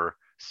for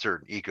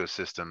certain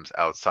ecosystems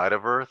outside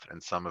of Earth,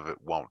 and some of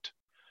it won't.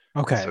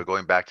 And Okay. so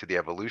going back to the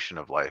evolution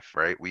of life,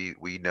 right? We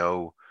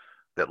know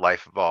that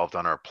life evolved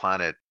on our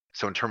planet.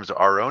 So in terms of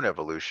our own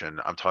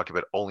evolution, I'm talking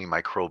about only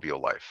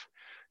microbial life.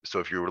 So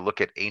if you were to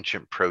look at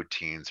ancient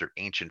proteins or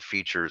ancient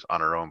features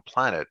on our own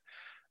planet,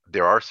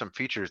 there are some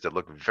features that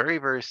look very,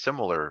 very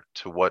similar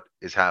to what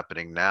is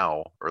happening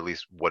now, or at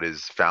least what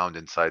is found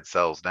inside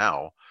cells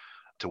now,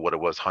 to what it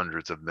was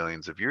hundreds of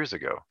millions of years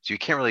ago. So you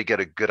can't really get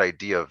a good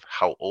idea of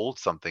how old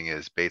something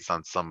is based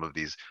on some of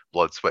these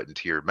blood, sweat, and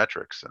tear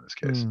metrics in this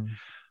case. Mm.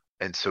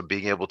 And so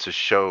being able to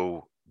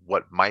show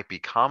what might be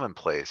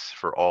commonplace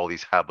for all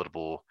these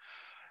habitable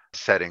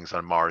settings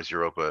on Mars,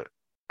 Europa,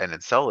 and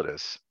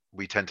Enceladus,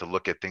 we tend to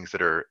look at things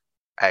that are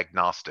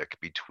agnostic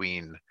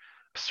between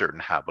certain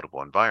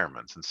habitable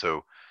environments. And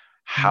so,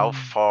 how Mm.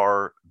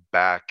 far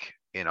back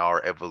in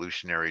our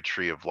evolutionary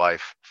tree of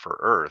life for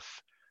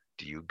Earth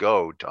do you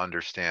go to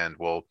understand?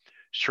 Well,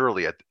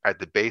 surely at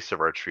the base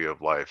of our tree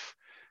of life,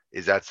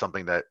 is that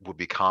something that would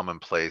be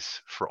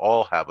commonplace for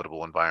all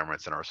habitable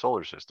environments in our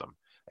solar system?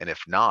 And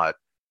if not,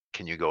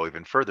 can you go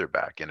even further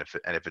back? And if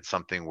it's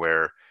something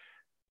where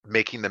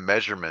making the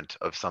measurement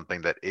of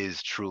something that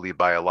is truly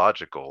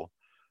biological,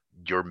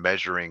 you're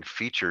measuring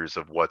features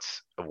of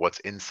what's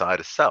inside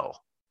a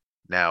cell.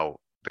 Now,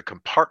 the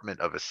compartment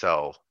of a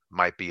cell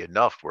might be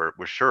enough where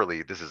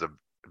surely this is a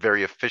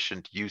very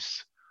efficient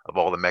use of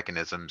all the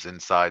mechanisms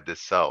inside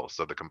this cell.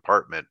 So the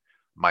compartment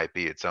might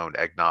be its own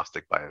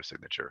agnostic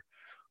biosignature.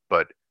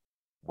 But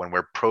when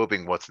we're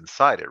probing what's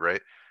inside it,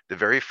 right? The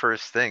very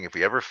first thing, if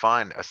we ever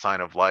find a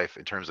sign of life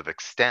in terms of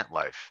extant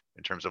life,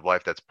 in terms of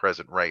life that's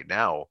present right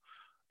now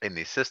in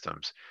these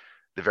systems,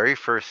 the very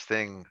first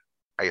thing,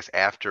 I guess,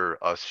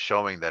 after us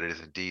showing that it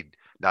is indeed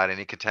not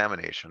any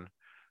contamination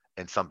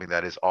and something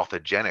that is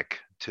authogenic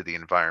to the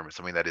environment,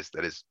 something that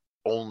is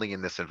only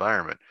in this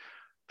environment,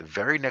 the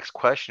very next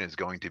question is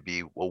going to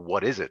be, well,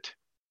 what is it?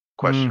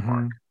 Question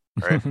mark,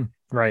 Hmm. right?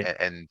 Right.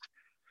 And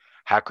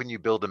how can you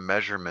build a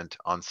measurement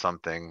on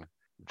something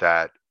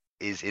that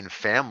is in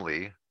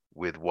family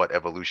with what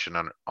evolution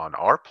on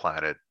our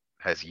planet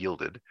has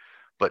yielded,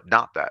 but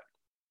not that?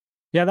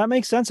 Yeah, that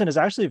makes sense and is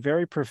actually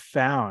very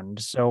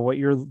profound. So what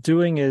you're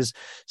doing is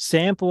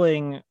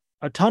sampling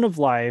a ton of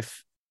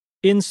life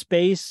in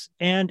space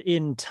and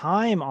in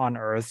time on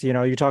Earth. You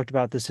know, you talked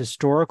about this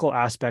historical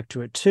aspect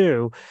to it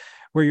too,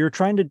 where you're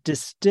trying to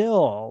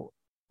distill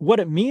what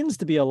it means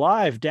to be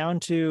alive down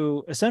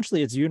to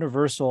essentially its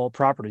universal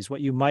properties,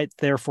 what you might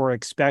therefore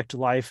expect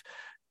life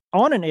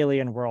on an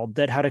alien world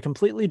that had a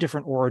completely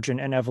different origin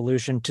and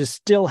evolution to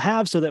still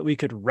have so that we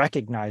could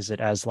recognize it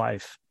as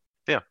life.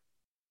 Yeah.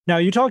 Now,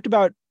 you talked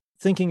about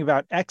thinking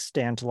about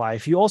extant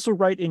life. You also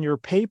write in your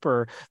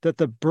paper that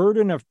the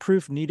burden of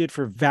proof needed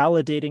for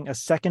validating a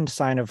second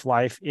sign of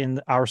life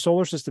in our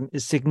solar system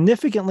is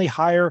significantly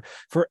higher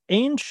for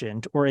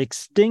ancient or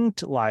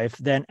extinct life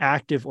than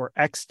active or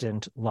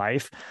extant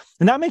life.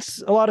 And that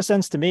makes a lot of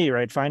sense to me,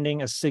 right?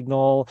 Finding a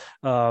signal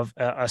of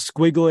a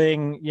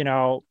squiggling,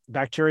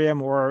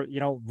 bacterium or,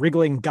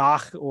 wriggling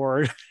gach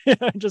or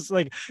just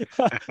like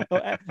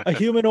a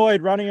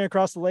humanoid running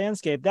across the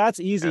landscape,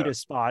 that's easy Yeah. to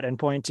spot and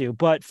point to.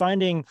 But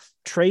finding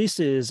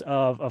traces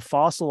of a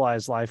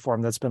fossilized life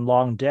form that's been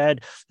long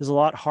dead is a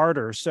lot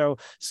harder. So,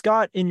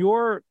 Scott, in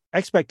your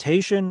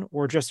expectation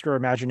or just your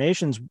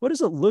imaginations, what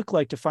does it look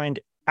like to find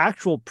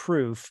actual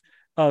proof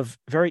of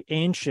very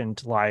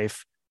ancient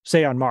life,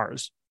 say on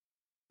Mars?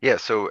 Yeah,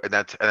 so and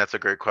that's a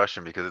great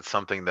question because it's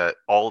something that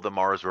all the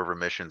Mars rover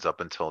missions up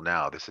until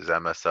now, this is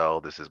MSL,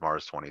 this is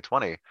Mars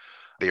 2020,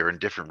 they are in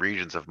different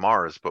regions of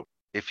Mars, but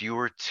if you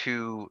were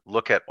to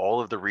look at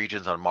all of the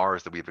regions on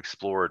Mars that we've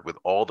explored with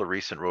all the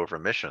recent rover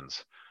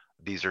missions,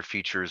 these are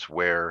features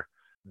where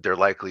there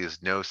likely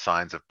is no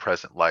signs of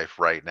present life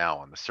right now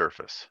on the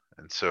surface.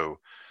 And so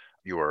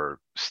you are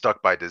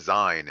stuck by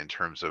design in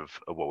terms of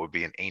what would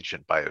be an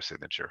ancient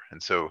biosignature.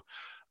 And so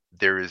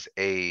there is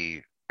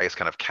a, I guess,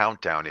 kind of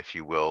countdown, if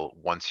you will,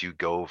 once you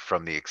go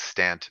from the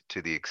extant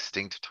to the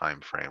extinct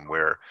time frame,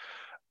 where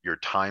your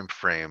time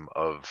frame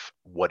of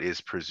what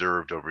is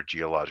preserved over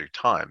geologic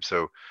time.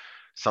 So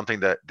something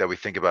that we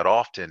think about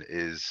often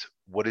is,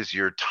 what is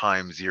your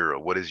time zero?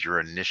 What is your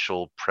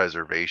initial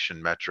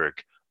preservation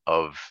metric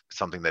of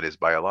something that is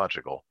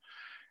biological?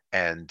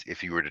 And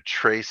if you were to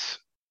trace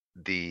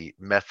the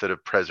method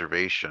of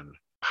preservation,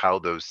 how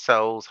those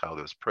cells, how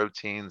those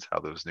proteins, how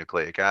those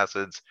nucleic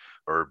acids,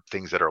 or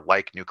things that are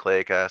like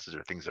nucleic acids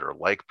or things that are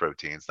like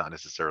proteins, not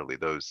necessarily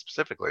those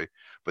specifically,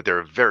 but they're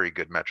a very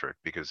good metric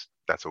because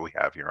that's what we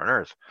have here on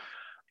Earth.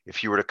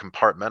 If you were to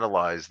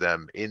compartmentalize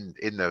them in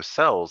those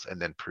cells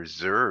and then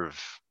preserve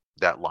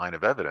that line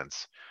of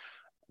evidence,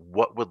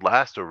 what would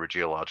last over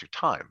geologic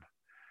time?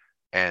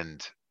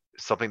 And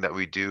something that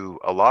we do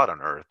a lot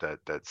on Earth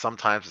that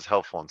sometimes is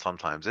helpful and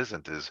sometimes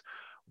isn't is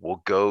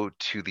we'll go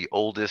to the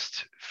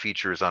oldest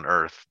features on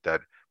Earth,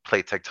 that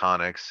plate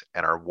tectonics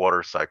and our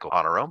water cycle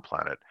on our own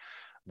planet,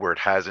 where it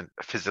hasn't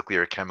physically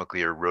or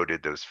chemically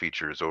eroded those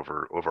features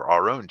over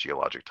our own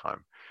geologic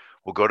time.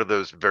 We'll go to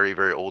those very,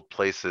 very old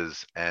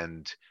places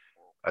and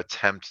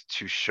attempt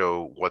to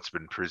show what's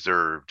been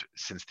preserved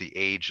since the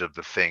age of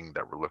the thing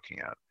that we're looking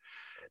at.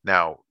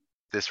 Now,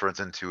 this runs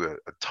into a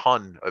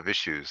ton of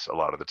issues a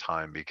lot of the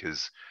time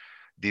because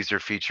these are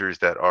features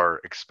that are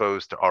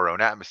exposed to our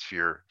own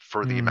atmosphere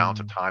for the amount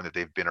of Mm. time that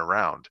they've been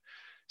around.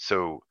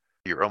 So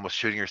you're almost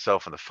shooting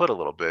yourself in the foot a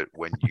little bit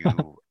when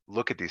you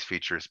look at these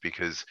features,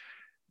 because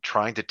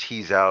trying to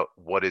tease out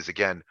what is,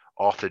 again,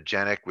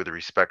 authogenic with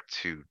respect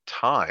to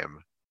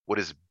time, what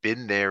has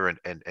been there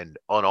and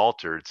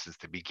unaltered since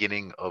the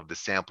beginning of the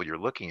sample you're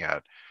looking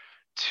at,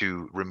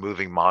 to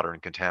removing modern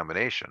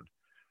contamination.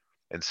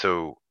 And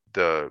so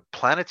the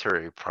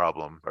planetary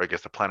problem, or I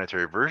guess the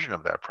planetary version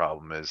of that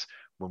problem, is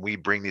when we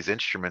bring these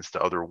instruments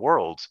to other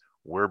worlds,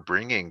 we're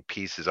bringing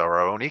pieces of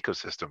our own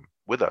ecosystem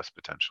with us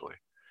potentially.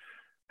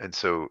 And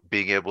so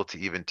being able to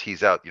even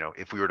tease out,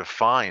 if we were to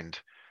find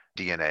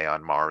DNA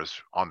on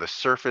Mars on the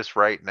surface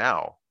right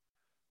now,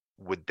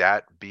 would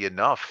that be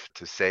enough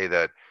to say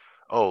that,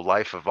 oh,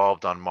 life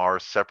evolved on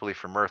Mars separately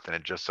from Earth, and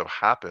it just so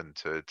happened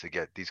to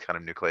get these kind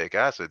of nucleic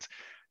acids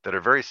that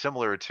are very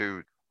similar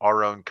to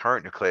our own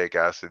current nucleic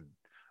acid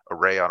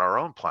array on our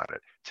own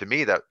planet? To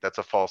me, that's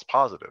a false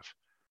positive.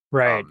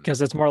 Right, Um,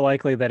 because it's more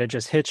likely that it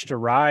just hitched a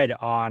ride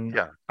on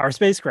yeah, our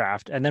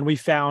spacecraft, and then we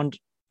found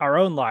our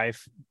own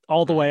life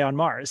all the mhm, way on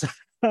Mars.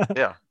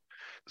 yeah.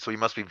 So you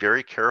must be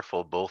very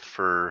careful both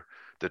for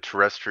the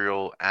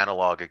terrestrial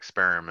analog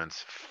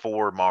experiments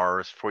for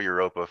Mars, for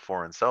Europa,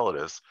 for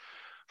Enceladus,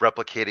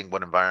 replicating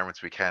what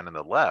environments we can in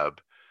the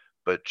lab,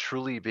 but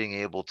truly being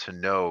able to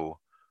know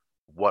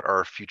what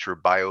our future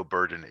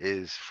bioburden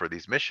is for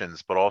these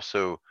missions, but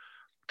also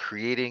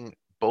creating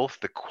both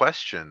the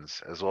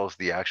questions as well as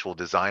the actual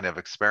design of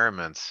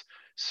experiments.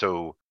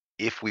 So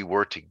if we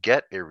were to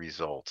get a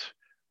result,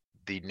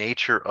 the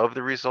nature of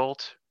the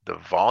result, the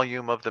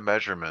volume of the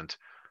measurement,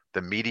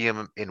 the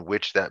medium in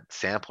which that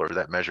sample or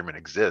that measurement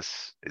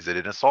exists. Is it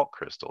in a salt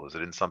crystal? Is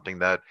it in something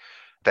that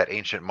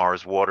ancient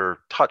Mars water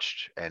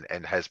touched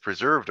and has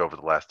preserved over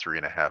the last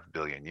 3.5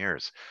 billion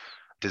years?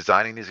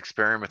 Designing these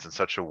experiments in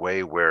such a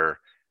way where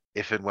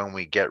if and when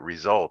we get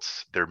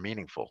results, they're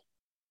meaningful.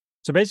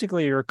 So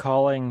basically, you're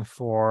calling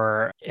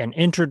for an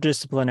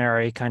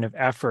interdisciplinary kind of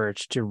effort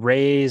to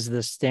raise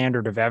the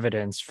standard of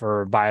evidence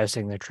for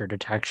biosignature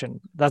detection.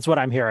 That's what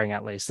I'm hearing,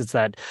 at least. It's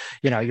that,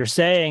 you're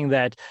saying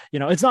that,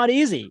 it's not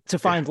easy to Yeah,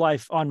 find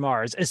life on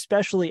Mars,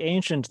 especially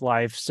ancient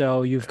life.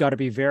 So you've got to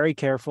be very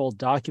careful,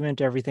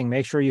 document everything,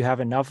 make sure you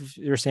have enough of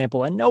your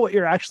sample and know what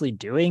you're actually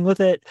doing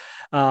with it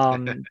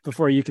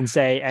before you can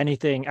say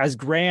anything as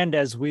grand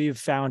as we've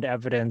found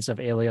evidence of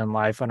alien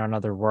life on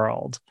another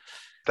world.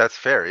 that's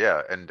fair.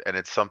 Yeah, and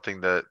it's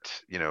something that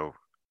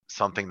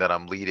something that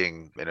I'm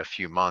leading in a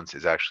few months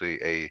is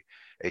actually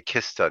a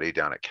KISS study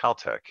down at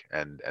Caltech,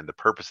 and the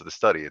purpose of the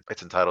study,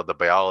 it's entitled "The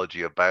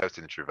Biology of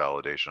Biosignature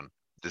Validation."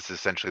 This is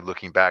essentially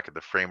looking back at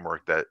the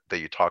framework that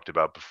you talked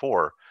about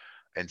before,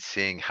 and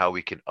seeing how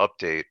we can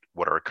update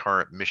what our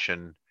current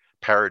mission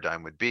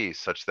paradigm would be,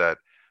 such that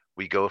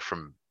we go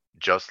from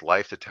just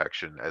life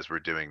detection as we're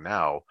doing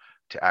now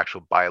to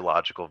actual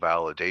biological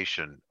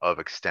validation of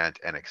extant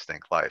and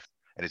extinct life.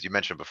 And as you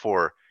mentioned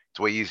before, it's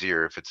way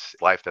easier if it's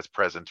life that's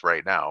present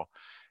right now.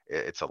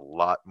 It's a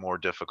lot more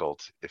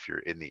difficult if you're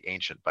in the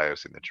ancient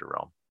biosignature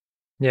realm.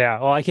 Yeah,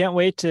 well, I can't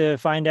wait to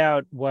find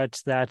out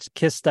what that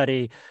KISS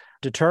study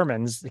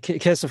determines. The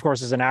KISS, of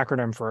course, is an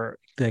acronym for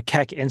the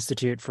Keck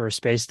Institute for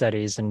Space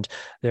Studies, and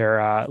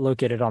they're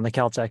located on the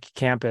Caltech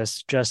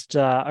campus just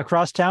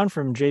across town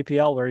from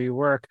JPL, where you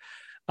work.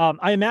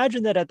 I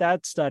imagine that at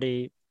that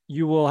study,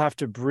 you will have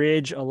to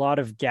bridge a lot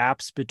of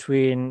gaps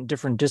between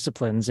different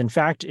disciplines. In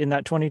fact, in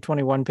that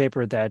 2021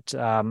 paper that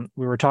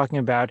we were talking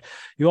about,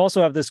 you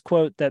also have this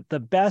quote that the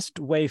best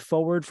way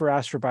forward for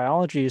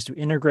astrobiology is to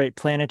integrate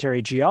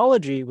planetary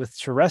geology with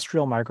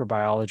terrestrial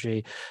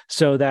microbiology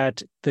so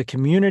that the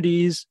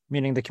communities,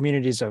 meaning the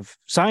communities of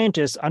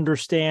scientists,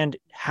 understand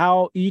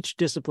how each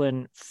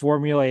discipline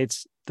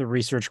formulates the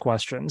research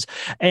questions.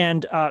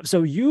 And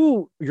so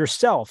you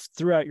yourself,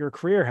 throughout your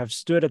career, have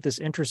stood at this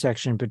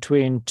intersection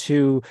between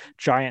two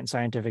giant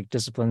scientific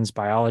disciplines,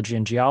 biology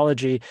and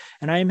geology.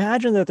 And I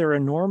imagine that there are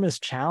enormous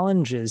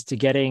challenges to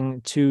getting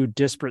two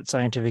disparate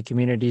scientific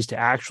communities to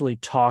actually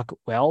talk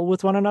well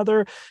with one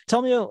another.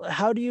 Tell me,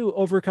 how do you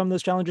overcome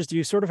those challenges? Do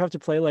you sort of have to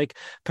play like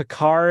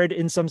Picard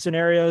in some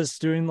scenarios,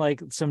 doing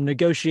like some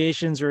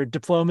negotiations or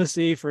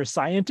diplomacy for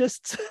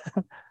scientists?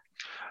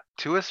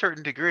 To a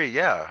certain degree,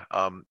 yeah.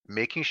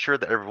 Making sure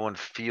that everyone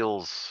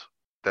feels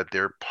that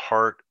they're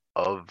part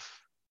of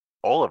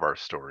all of our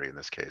story in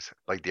this case,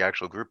 like the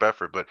actual group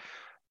effort, but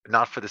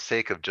not for the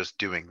sake of just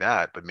doing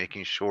that, but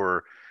making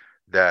sure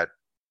that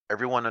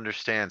everyone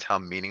understands how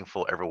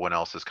meaningful everyone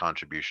else's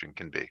contribution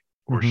can be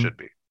or Hmm. should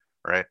be,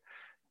 right?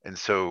 And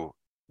so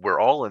we're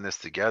all in this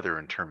together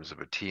in terms of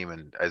a team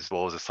and as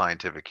well as a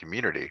scientific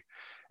community.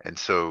 And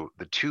so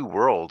the two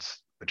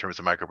worlds in terms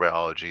of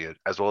microbiology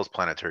as well as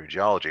planetary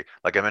geology,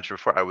 like I mentioned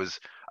before, I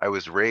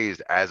was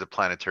raised as a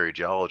planetary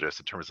geologist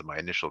in terms of my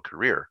initial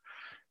career.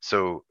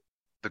 So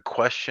the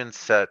question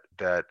set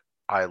that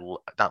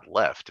not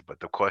left,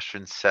 but the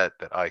question set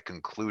that I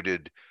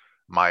concluded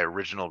my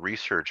original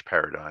research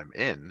paradigm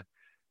in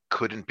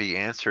couldn't be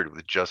answered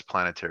with just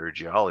planetary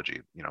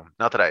geology.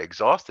 Not that I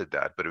exhausted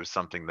that, but it was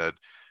something that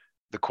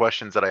the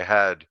questions that I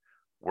had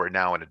were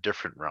now in a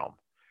different realm.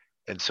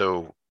 And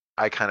so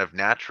I kind of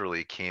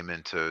naturally came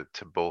into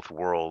both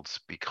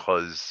worlds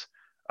because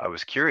I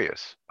was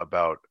curious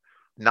about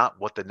not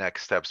what the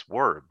next steps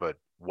were, but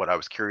what I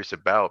was curious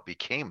about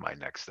became my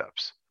next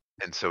steps.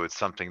 And so it's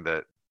something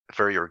that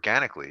very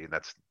organically, and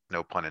that's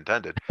no pun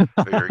intended,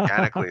 very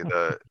organically,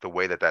 the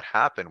way that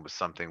happened was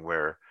something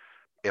where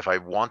if I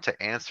want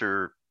to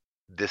answer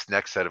this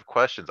next set of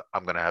questions,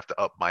 I'm going to have to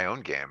up my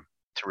own game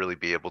to really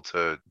be able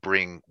to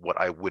bring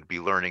what I would be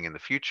learning in the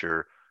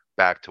future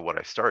back to what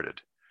I started.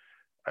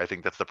 I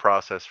think that's the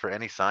process for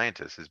any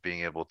scientist is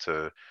being able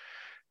to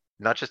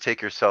not just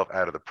take yourself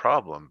out of the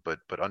problem,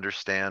 but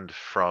understand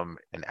from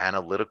an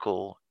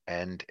analytical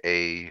and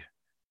a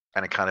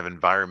kind of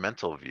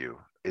environmental view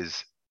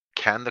is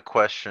can the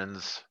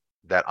questions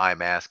that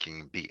I'm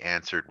asking be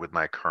answered with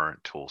my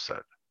current tool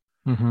set?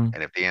 Hmm.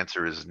 And if the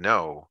answer is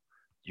no,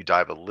 you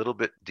dive a little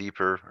bit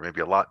deeper, or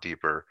maybe a lot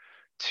deeper,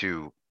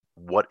 to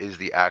what is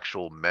the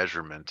actual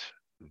measurement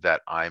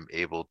that I'm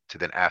able to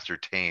then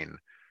ascertain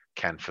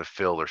can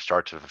fulfill or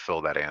start to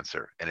fulfill that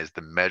answer. And is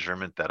the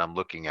measurement that I'm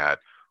looking at,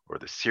 or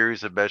the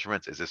series of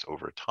measurements, is this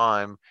over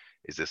time?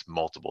 Is this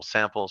multiple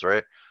samples,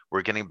 right?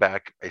 We're getting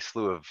back a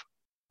slew of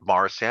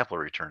Mars sample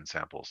return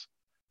samples.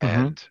 Hmm.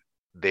 And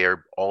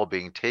they're all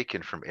being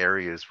taken from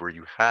areas where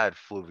you had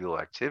fluvial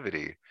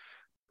activity,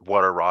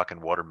 water rock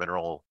and water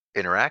mineral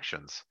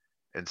interactions.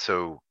 And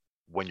so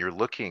when you're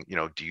looking,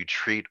 do you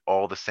treat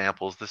all the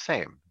samples the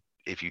same?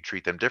 If you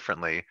treat them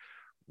differently,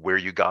 where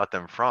you got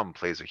them from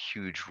plays a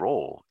huge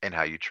role in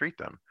how you treat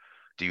them.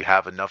 Do you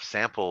have enough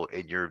sample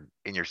in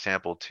your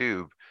sample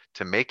tube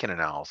to make an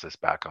analysis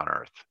back on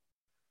Earth?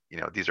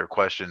 these are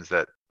questions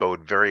that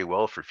bode very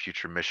well for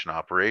future mission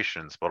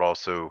operations, but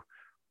also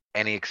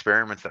any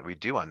experiments that we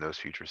do on those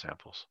future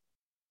samples.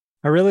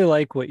 I really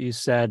like what you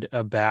said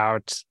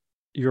about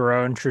your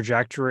own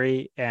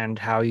trajectory and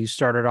how you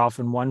started off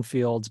in one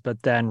field,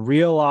 but then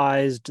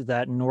realized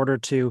that in order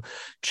to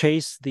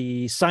chase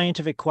the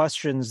scientific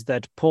questions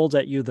that pulled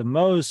at you the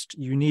most,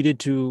 you needed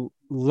to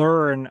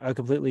learn a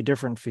completely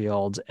different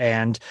field.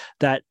 And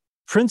that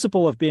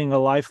principle of being a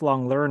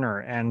lifelong learner,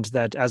 and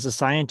that as a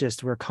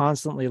scientist, we're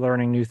constantly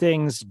learning new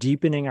things,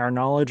 deepening our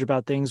knowledge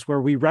about things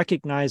where we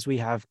recognize we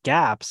have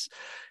gaps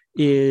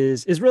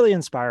is really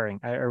inspiring.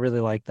 I really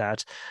like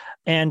that.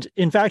 And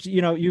in fact,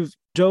 you've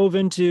dove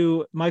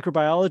into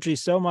microbiology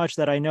so much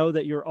that I know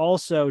that you're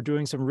also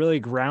doing some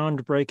really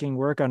groundbreaking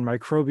work on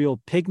microbial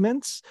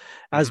pigments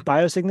as Hmm.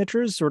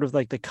 biosignatures, sort of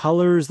like the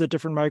colors that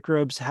different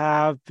microbes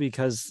have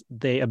because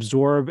they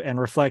absorb and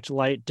reflect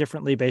light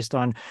differently based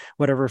on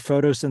whatever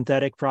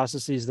photosynthetic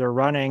processes they're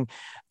running.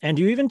 And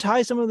you even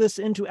tie some of this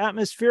into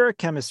atmospheric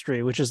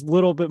chemistry, which is a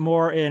little bit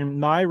more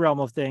in my realm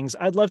of things.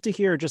 I'd love to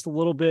hear just a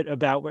little bit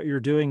about what you're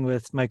doing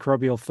with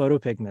microbial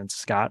photopigments,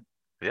 Scott.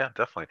 Yeah,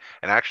 definitely.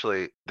 And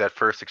actually, that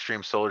first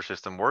extreme solar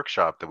system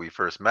workshop that we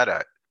first met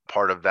at,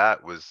 part of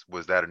that was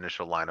that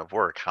initial line of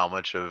work. How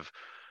much of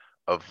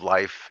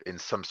life in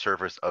some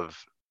surface of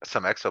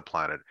some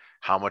exoplanet,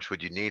 how much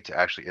would you need to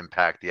actually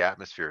impact the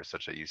atmosphere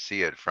such that you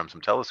see it from some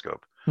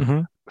telescope?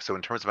 Mm-hmm. So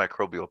in terms of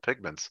microbial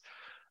pigments,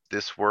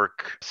 this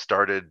work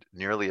started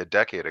nearly a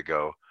decade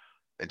ago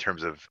in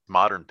terms of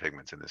modern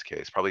pigments in this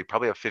case, probably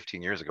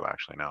 15 years ago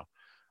actually now,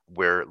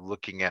 where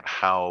looking at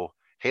how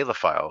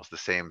halophiles, the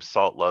same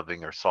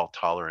salt-loving or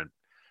salt-tolerant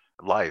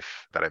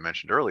life that I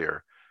mentioned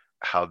earlier,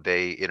 how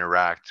they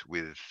interact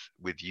with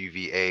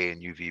UVA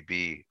and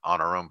UVB on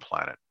our own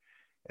planet.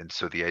 And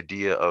so the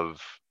idea of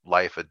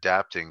life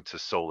adapting to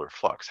solar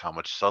flux, how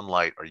much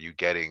sunlight are you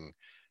getting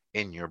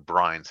in your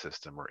brine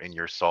system or in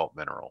your salt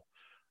mineral?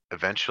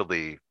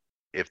 Eventually,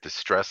 if the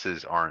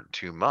stresses aren't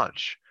too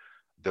much,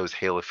 those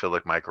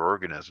halophilic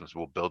microorganisms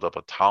will build up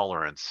a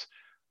tolerance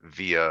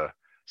via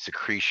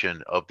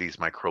secretion of these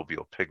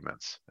microbial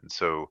pigments. And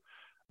so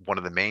one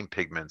of the main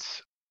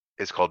pigments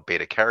is called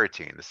beta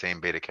carotene, the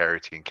same beta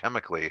carotene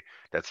chemically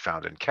that's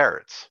found in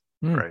carrots,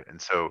 Mm. right? And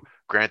so,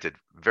 granted,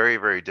 very,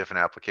 very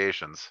different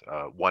applications.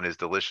 One is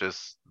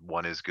delicious,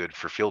 one is good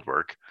for field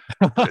work,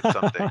 but it's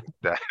something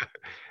that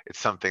it's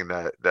something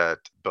that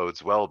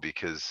bodes well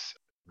because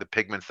the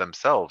pigments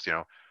themselves,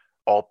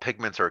 all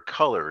pigments are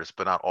colors,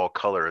 but not all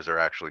colors are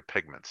actually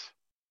pigments.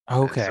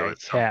 And so Okay,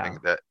 it's yeah.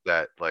 something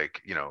that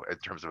like, in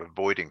terms of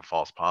avoiding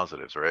false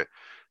positives, right?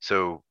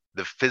 So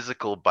the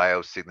physical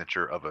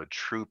biosignature of a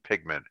true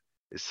pigment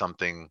is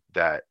something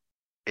that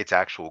its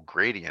actual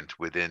gradient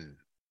within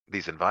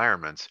these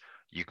environments,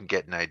 you can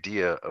get an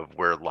idea of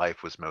where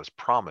life was most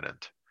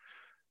prominent.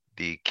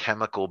 The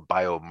chemical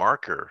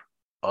biomarker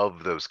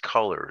of those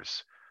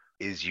colors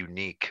is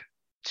unique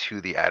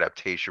to the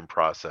adaptation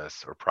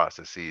process or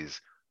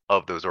processes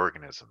of those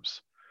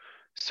organisms.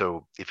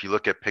 So if you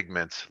look at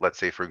pigments, let's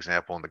say, for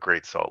example, in the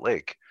Great Salt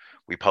Lake,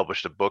 we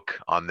published a book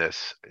on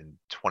this in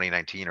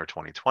 2019 or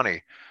 2020.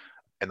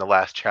 And the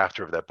last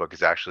chapter of that book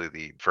is actually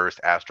the first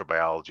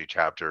astrobiology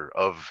chapter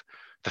of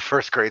the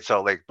first Great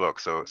Salt Lake book.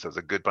 So it's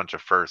a good bunch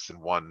of firsts in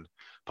one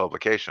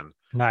publication.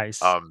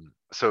 Nice.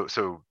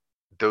 So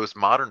those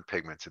modern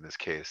pigments in this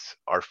case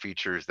are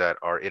features that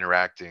are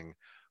interacting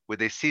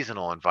with a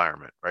seasonal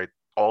environment, right?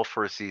 All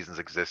four seasons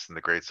exist in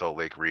the Great Salt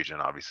Lake region.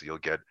 Obviously, you'll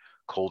get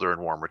colder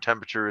and warmer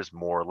temperatures,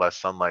 more or less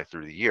sunlight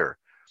through the year.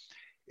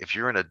 If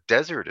you're in a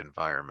desert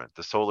environment,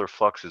 the solar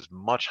flux is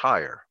much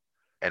higher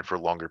and for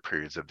longer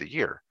periods of the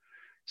year.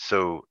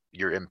 So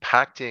you're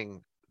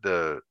impacting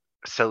the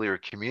cellular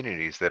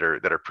communities that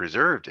are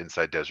preserved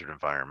inside desert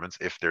environments,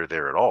 if they're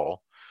there at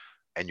all,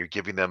 and you're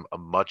giving them a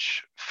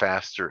much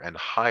faster and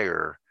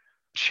higher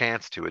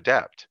chance to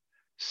adapt.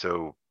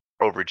 So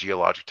over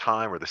geologic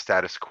time or the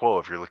status quo,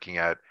 if you're looking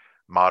at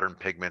modern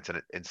pigments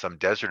in some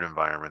desert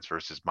environments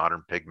versus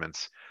modern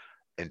pigments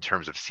in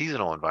terms of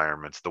seasonal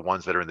environments, the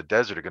ones that are in the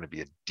desert are going to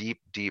be a deep,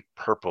 deep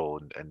purple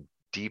and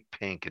deep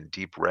pink and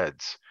deep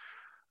reds.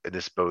 And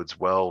this bodes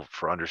well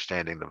for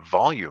understanding the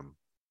volume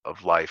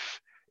of life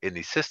in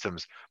these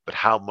systems, but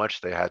how much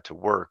they had to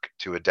work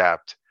to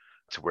adapt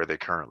to where they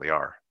currently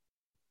are.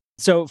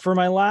 So, for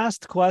my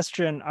last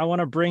question, I want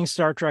to bring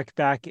Star Trek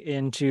back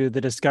into the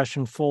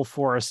discussion full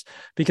force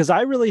because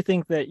I really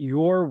think that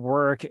your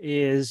work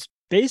is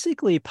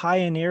basically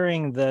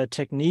pioneering the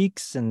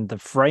techniques and the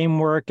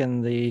framework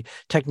and the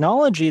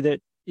technology that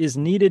is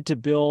needed to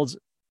build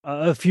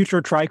a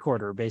future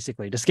tricorder,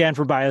 basically, to scan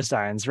for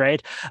biosigns,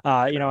 right?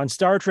 Yeah. In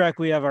Star Trek,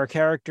 we have our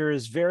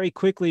characters very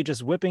quickly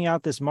just whipping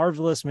out this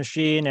marvelous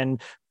machine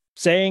and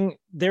saying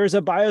there's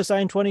a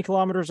biosign 20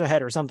 kilometers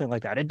ahead or something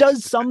like that. It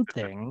does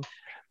something,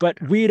 but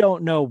Yeah. we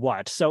don't know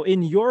what. So,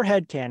 in your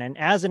headcanon,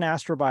 as an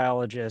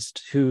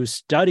astrobiologist who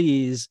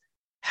studies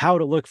how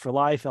to look for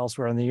life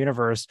elsewhere in the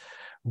universe,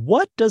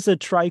 what does a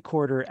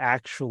tricorder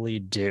actually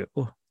do?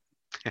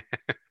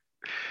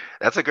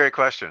 That's a great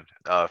question.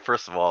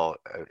 First of all,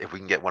 if we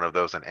can get one of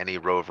those on any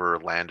rover,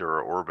 lander,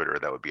 or orbiter,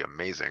 that would be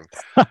amazing.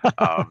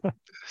 Um,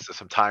 so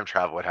some time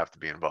travel would have to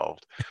be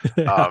involved.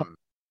 Yeah. Um,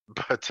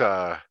 but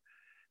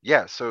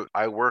yeah, so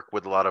I work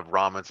with a lot of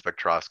Raman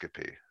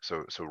spectroscopy.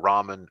 So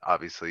Raman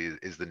obviously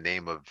is the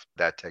name of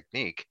that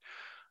technique,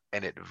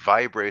 and it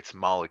vibrates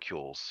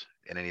molecules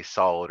in any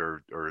solid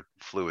or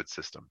fluid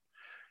system.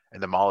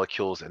 And the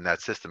molecules in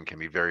that system can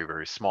be very,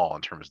 very small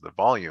in terms of the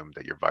volume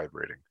that you're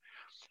vibrating.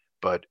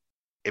 But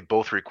it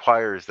both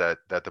requires that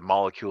the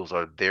molecules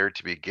are there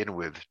to begin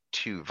with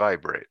to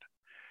vibrate.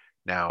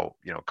 Now,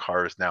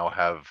 cars now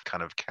have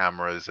kind of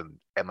cameras and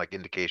like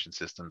indication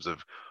systems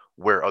of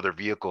where other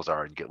vehicles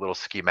are, and get little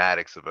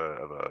schematics of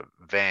a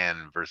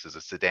van versus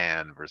a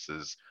sedan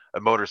versus a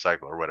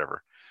motorcycle or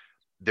whatever.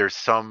 There's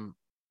some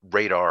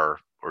radar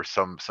or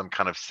some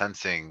kind of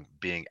sensing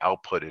being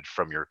outputted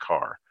from your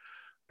car,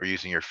 or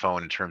using your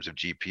phone in terms of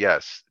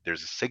GPS.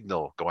 There's a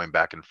signal going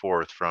back and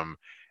forth from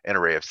an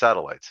array of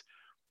satellites.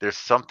 There's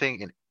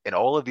something in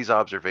all of these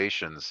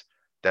observations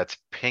that's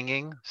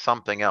pinging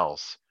something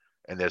else,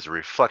 and there's a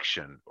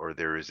reflection, or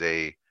there is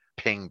a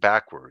ping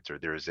backwards, or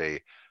there is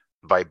a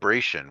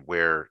vibration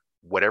where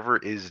whatever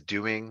is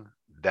doing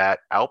that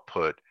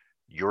output,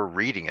 you're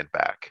reading it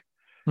back.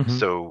 Hmm.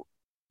 So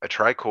a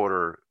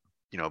tricorder,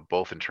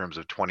 both in terms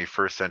of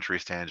 21st century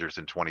standards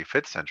and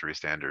 25th century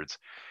standards,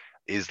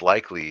 is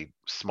likely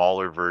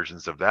smaller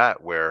versions of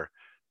that, where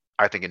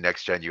I think in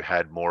next gen you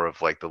had more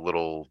of like the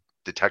little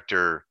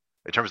detector.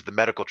 In terms of the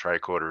medical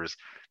tricorders,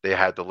 they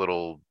had the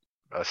little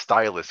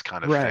stylus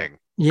kind of Right. thing,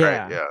 right?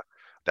 Yeah. Yeah,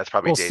 that's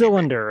probably Well, dating me.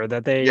 cylinder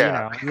that they,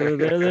 Yeah.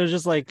 they're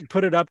just like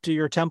put it up to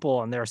your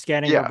temple and they're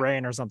scanning your Yeah,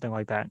 brain or something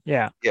like that.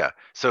 Yeah. yeah.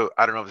 So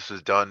I don't know if this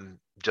was done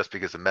just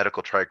because of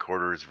medical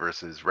tricorders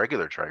versus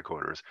regular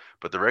tricorders,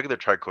 but the regular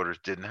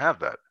tricorders didn't have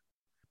that.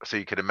 So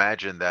you could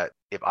imagine that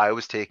if I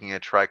was taking a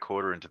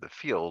tricorder into the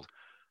field,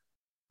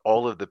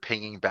 all of the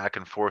pinging back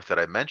and forth that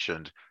I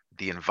mentioned,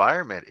 the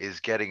environment is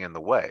getting in the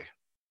way.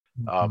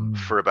 For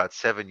Mhm. about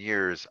 7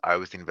 years, I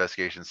was the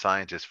investigation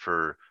scientist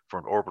for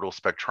an orbital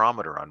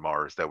spectrometer on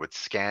Mars that would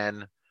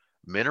scan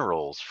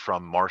minerals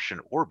from Martian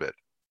orbit.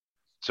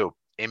 So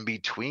in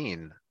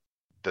between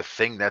the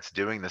thing that's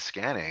doing the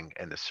scanning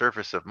and the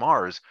surface of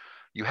Mars,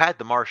 you had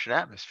the Martian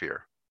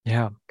atmosphere.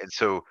 Yeah. And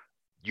so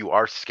you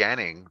are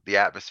scanning the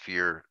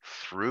atmosphere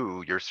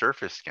through your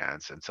surface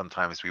scans. And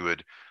sometimes we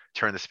would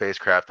turn the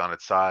spacecraft on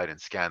its side and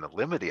scan the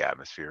limb of the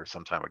atmosphere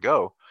some time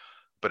ago.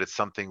 But it's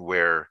something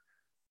where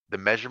the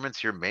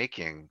measurements you're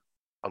making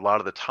a lot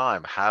of the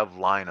time have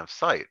line of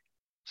sight.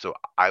 So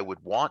I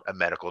would want a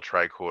medical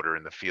tricorder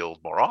in the field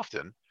more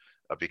often,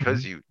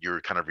 because Mhm.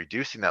 you're kind of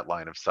reducing that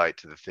line of sight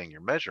to the thing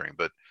you're measuring.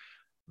 But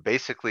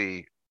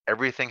basically,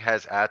 everything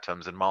has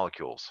atoms and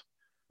molecules.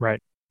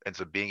 Right. And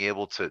so being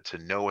able to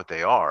know what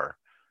they are,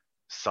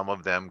 some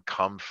of them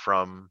come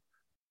from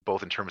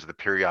both in terms of the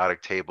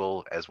periodic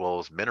table as well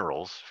as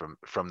minerals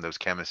from those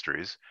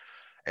chemistries,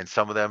 and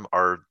some of them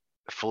are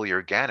fully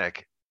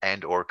organic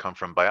and or come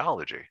from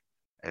biology.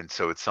 And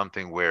so it's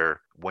something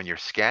where when you're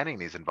scanning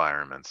these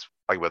environments,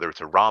 like whether it's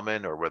a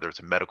ramen or whether it's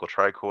a medical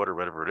tricorder or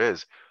whatever it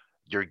is,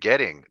 you're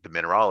getting the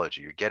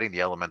mineralogy, you're getting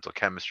the elemental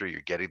chemistry,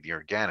 you're getting the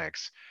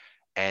organics.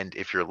 And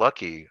if you're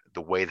lucky,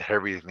 the way that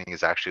everything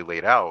is actually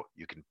laid out,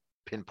 you can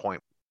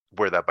pinpoint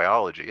where that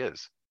biology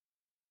is.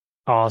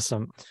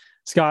 Awesome.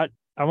 Scott,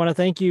 I want to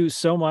thank you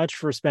so much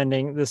for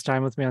spending this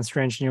time with me on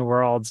Strange New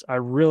Worlds. I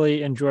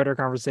really enjoyed our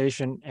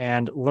conversation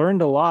and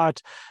learned a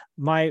lot.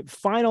 My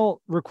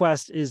final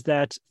request is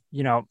that,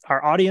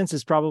 our audience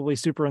is probably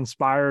super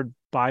inspired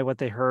by what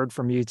they heard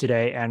from you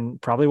today and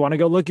probably want to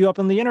go look you up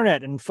on the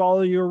internet and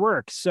follow your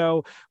work.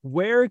 So,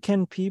 where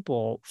can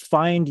people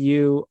find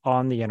you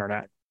on the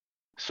internet?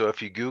 So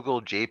if you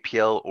Google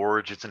JPL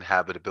Origins and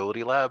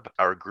Habitability Lab,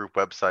 our group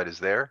website is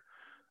there.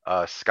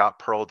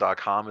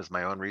 Scottpearl.com is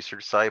my own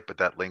research site, but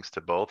that links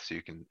to both, so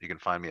you can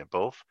find me at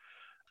both.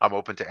 I'm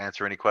open to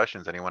answer any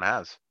questions anyone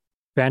has.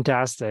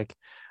 Fantastic.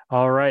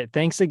 All right.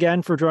 Thanks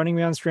again for joining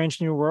me on Strange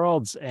New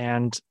Worlds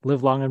and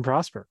live long and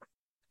prosper.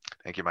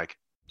 Thank you, Mike.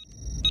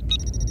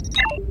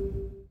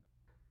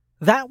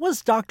 That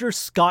was Dr.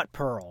 Scott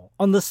Pearl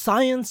on the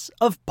science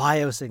of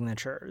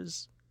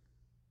biosignatures.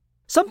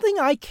 Something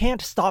I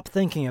can't stop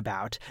thinking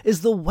about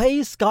is the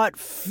way Scott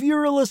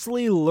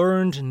fearlessly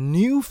learned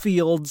new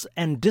fields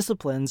and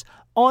disciplines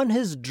on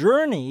his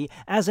journey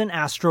as an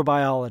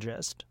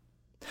astrobiologist.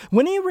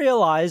 When he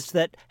realized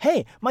that,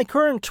 hey, my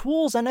current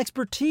tools and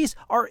expertise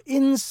are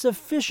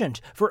insufficient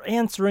for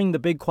answering the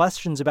big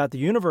questions about the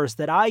universe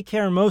that I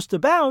care most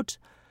about,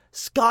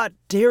 Scott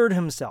dared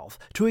himself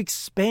to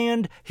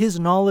expand his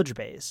knowledge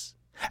base.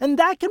 And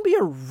that can be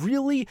a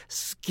really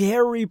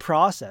scary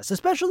process,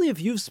 especially if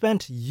you've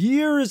spent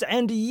years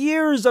and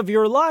years of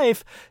your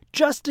life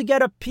just to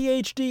get a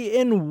PhD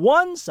in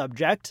one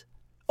subject,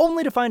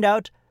 only to find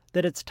out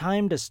that it's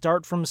time to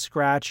start from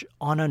scratch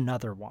on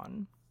another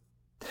one.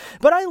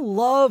 But I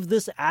love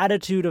this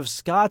attitude of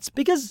Scott's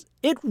because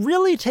it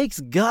really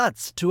takes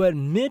guts to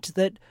admit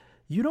that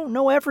you don't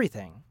know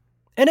everything.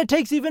 And it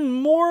takes even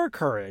more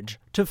courage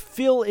to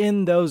fill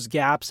in those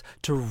gaps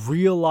to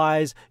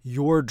realize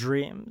your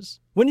dreams,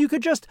 when you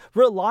could just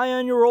rely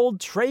on your old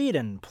trade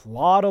and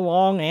plod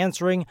along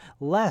answering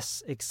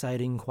less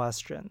exciting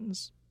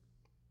questions.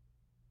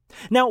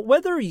 Now,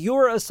 whether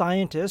you're a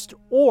scientist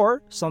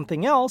or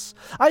something else,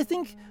 I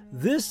think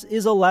this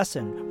is a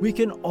lesson we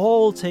can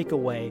all take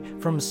away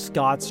from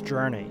Scott's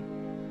journey.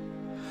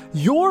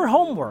 Your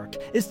homework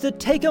is to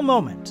take a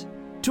moment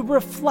to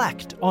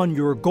reflect on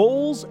your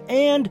goals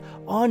and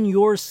on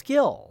your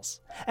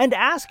skills, and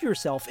ask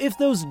yourself if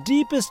those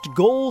deepest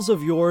goals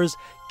of yours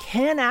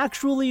can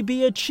actually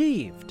be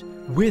achieved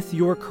with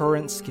your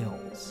current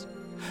skills.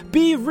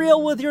 Be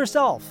real with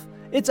yourself.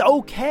 It's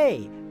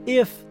okay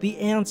if the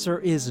answer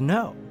is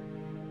no.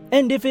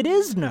 And if it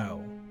is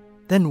no,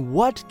 then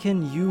what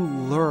can you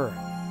learn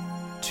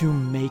to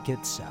make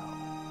it so?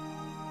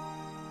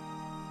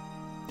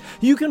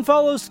 You can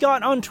follow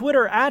Scott on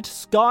Twitter at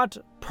Scott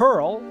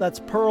Pearl, that's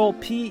Pearl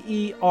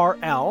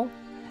P-E-R-L,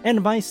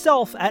 and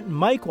myself at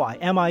MikeY,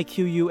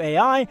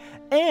 M-I-Q-U-A-I,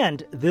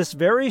 and this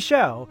very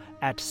show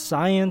at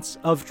Science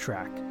of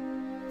Trek.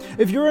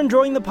 If you're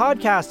enjoying the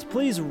podcast,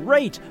 please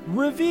rate,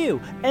 review,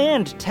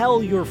 and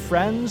tell your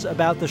friends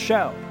about the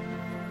show.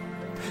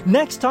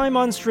 Next time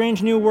on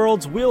Strange New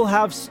Worlds, we'll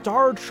have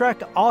Star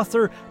Trek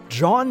author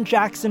John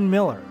Jackson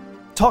Miller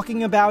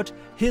talking about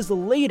his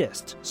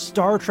latest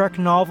Star Trek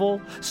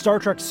novel, Star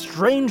Trek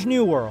Strange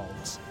New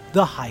Worlds,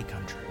 The High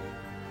Country.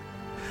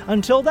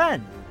 Until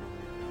then,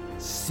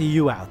 see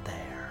you out there.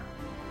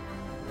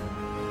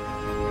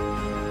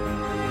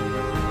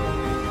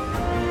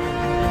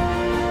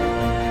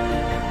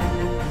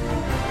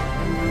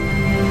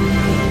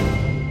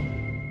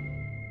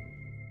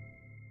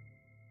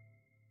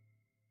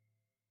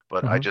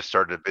 But I just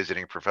started a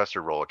visiting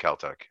professor role at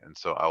Caltech, and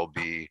so I'll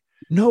be.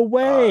 No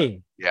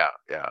way. Yeah.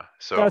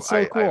 So that's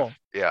so cool.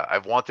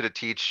 I've wanted to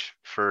teach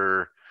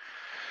for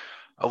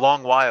a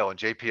long while, and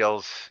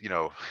JPL's,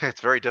 it's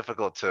very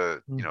difficult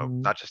to,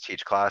 not just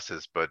teach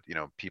classes, but,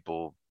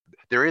 people,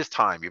 there is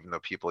time, even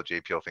though people at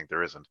JPL think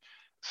there isn't.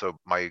 So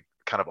my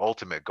kind of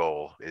ultimate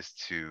goal is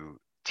to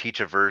teach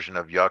a version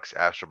of Yuck's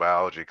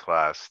astrobiology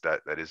class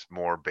that is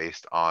more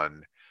based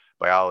on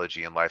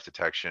biology and life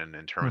detection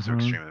in terms of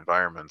extreme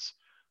environments.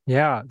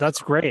 Yeah,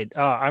 that's great.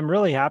 I'm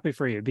really happy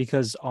for you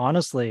because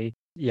honestly,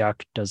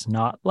 Yuck does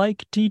not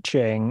like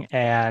teaching,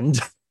 and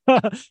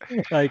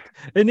like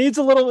it needs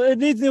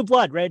new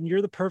blood, right? And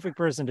you're the perfect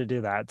person to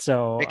do that.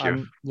 So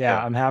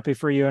I'm happy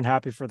for you and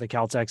happy for the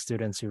Caltech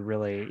students who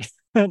really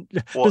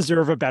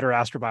deserve a better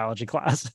astrobiology class.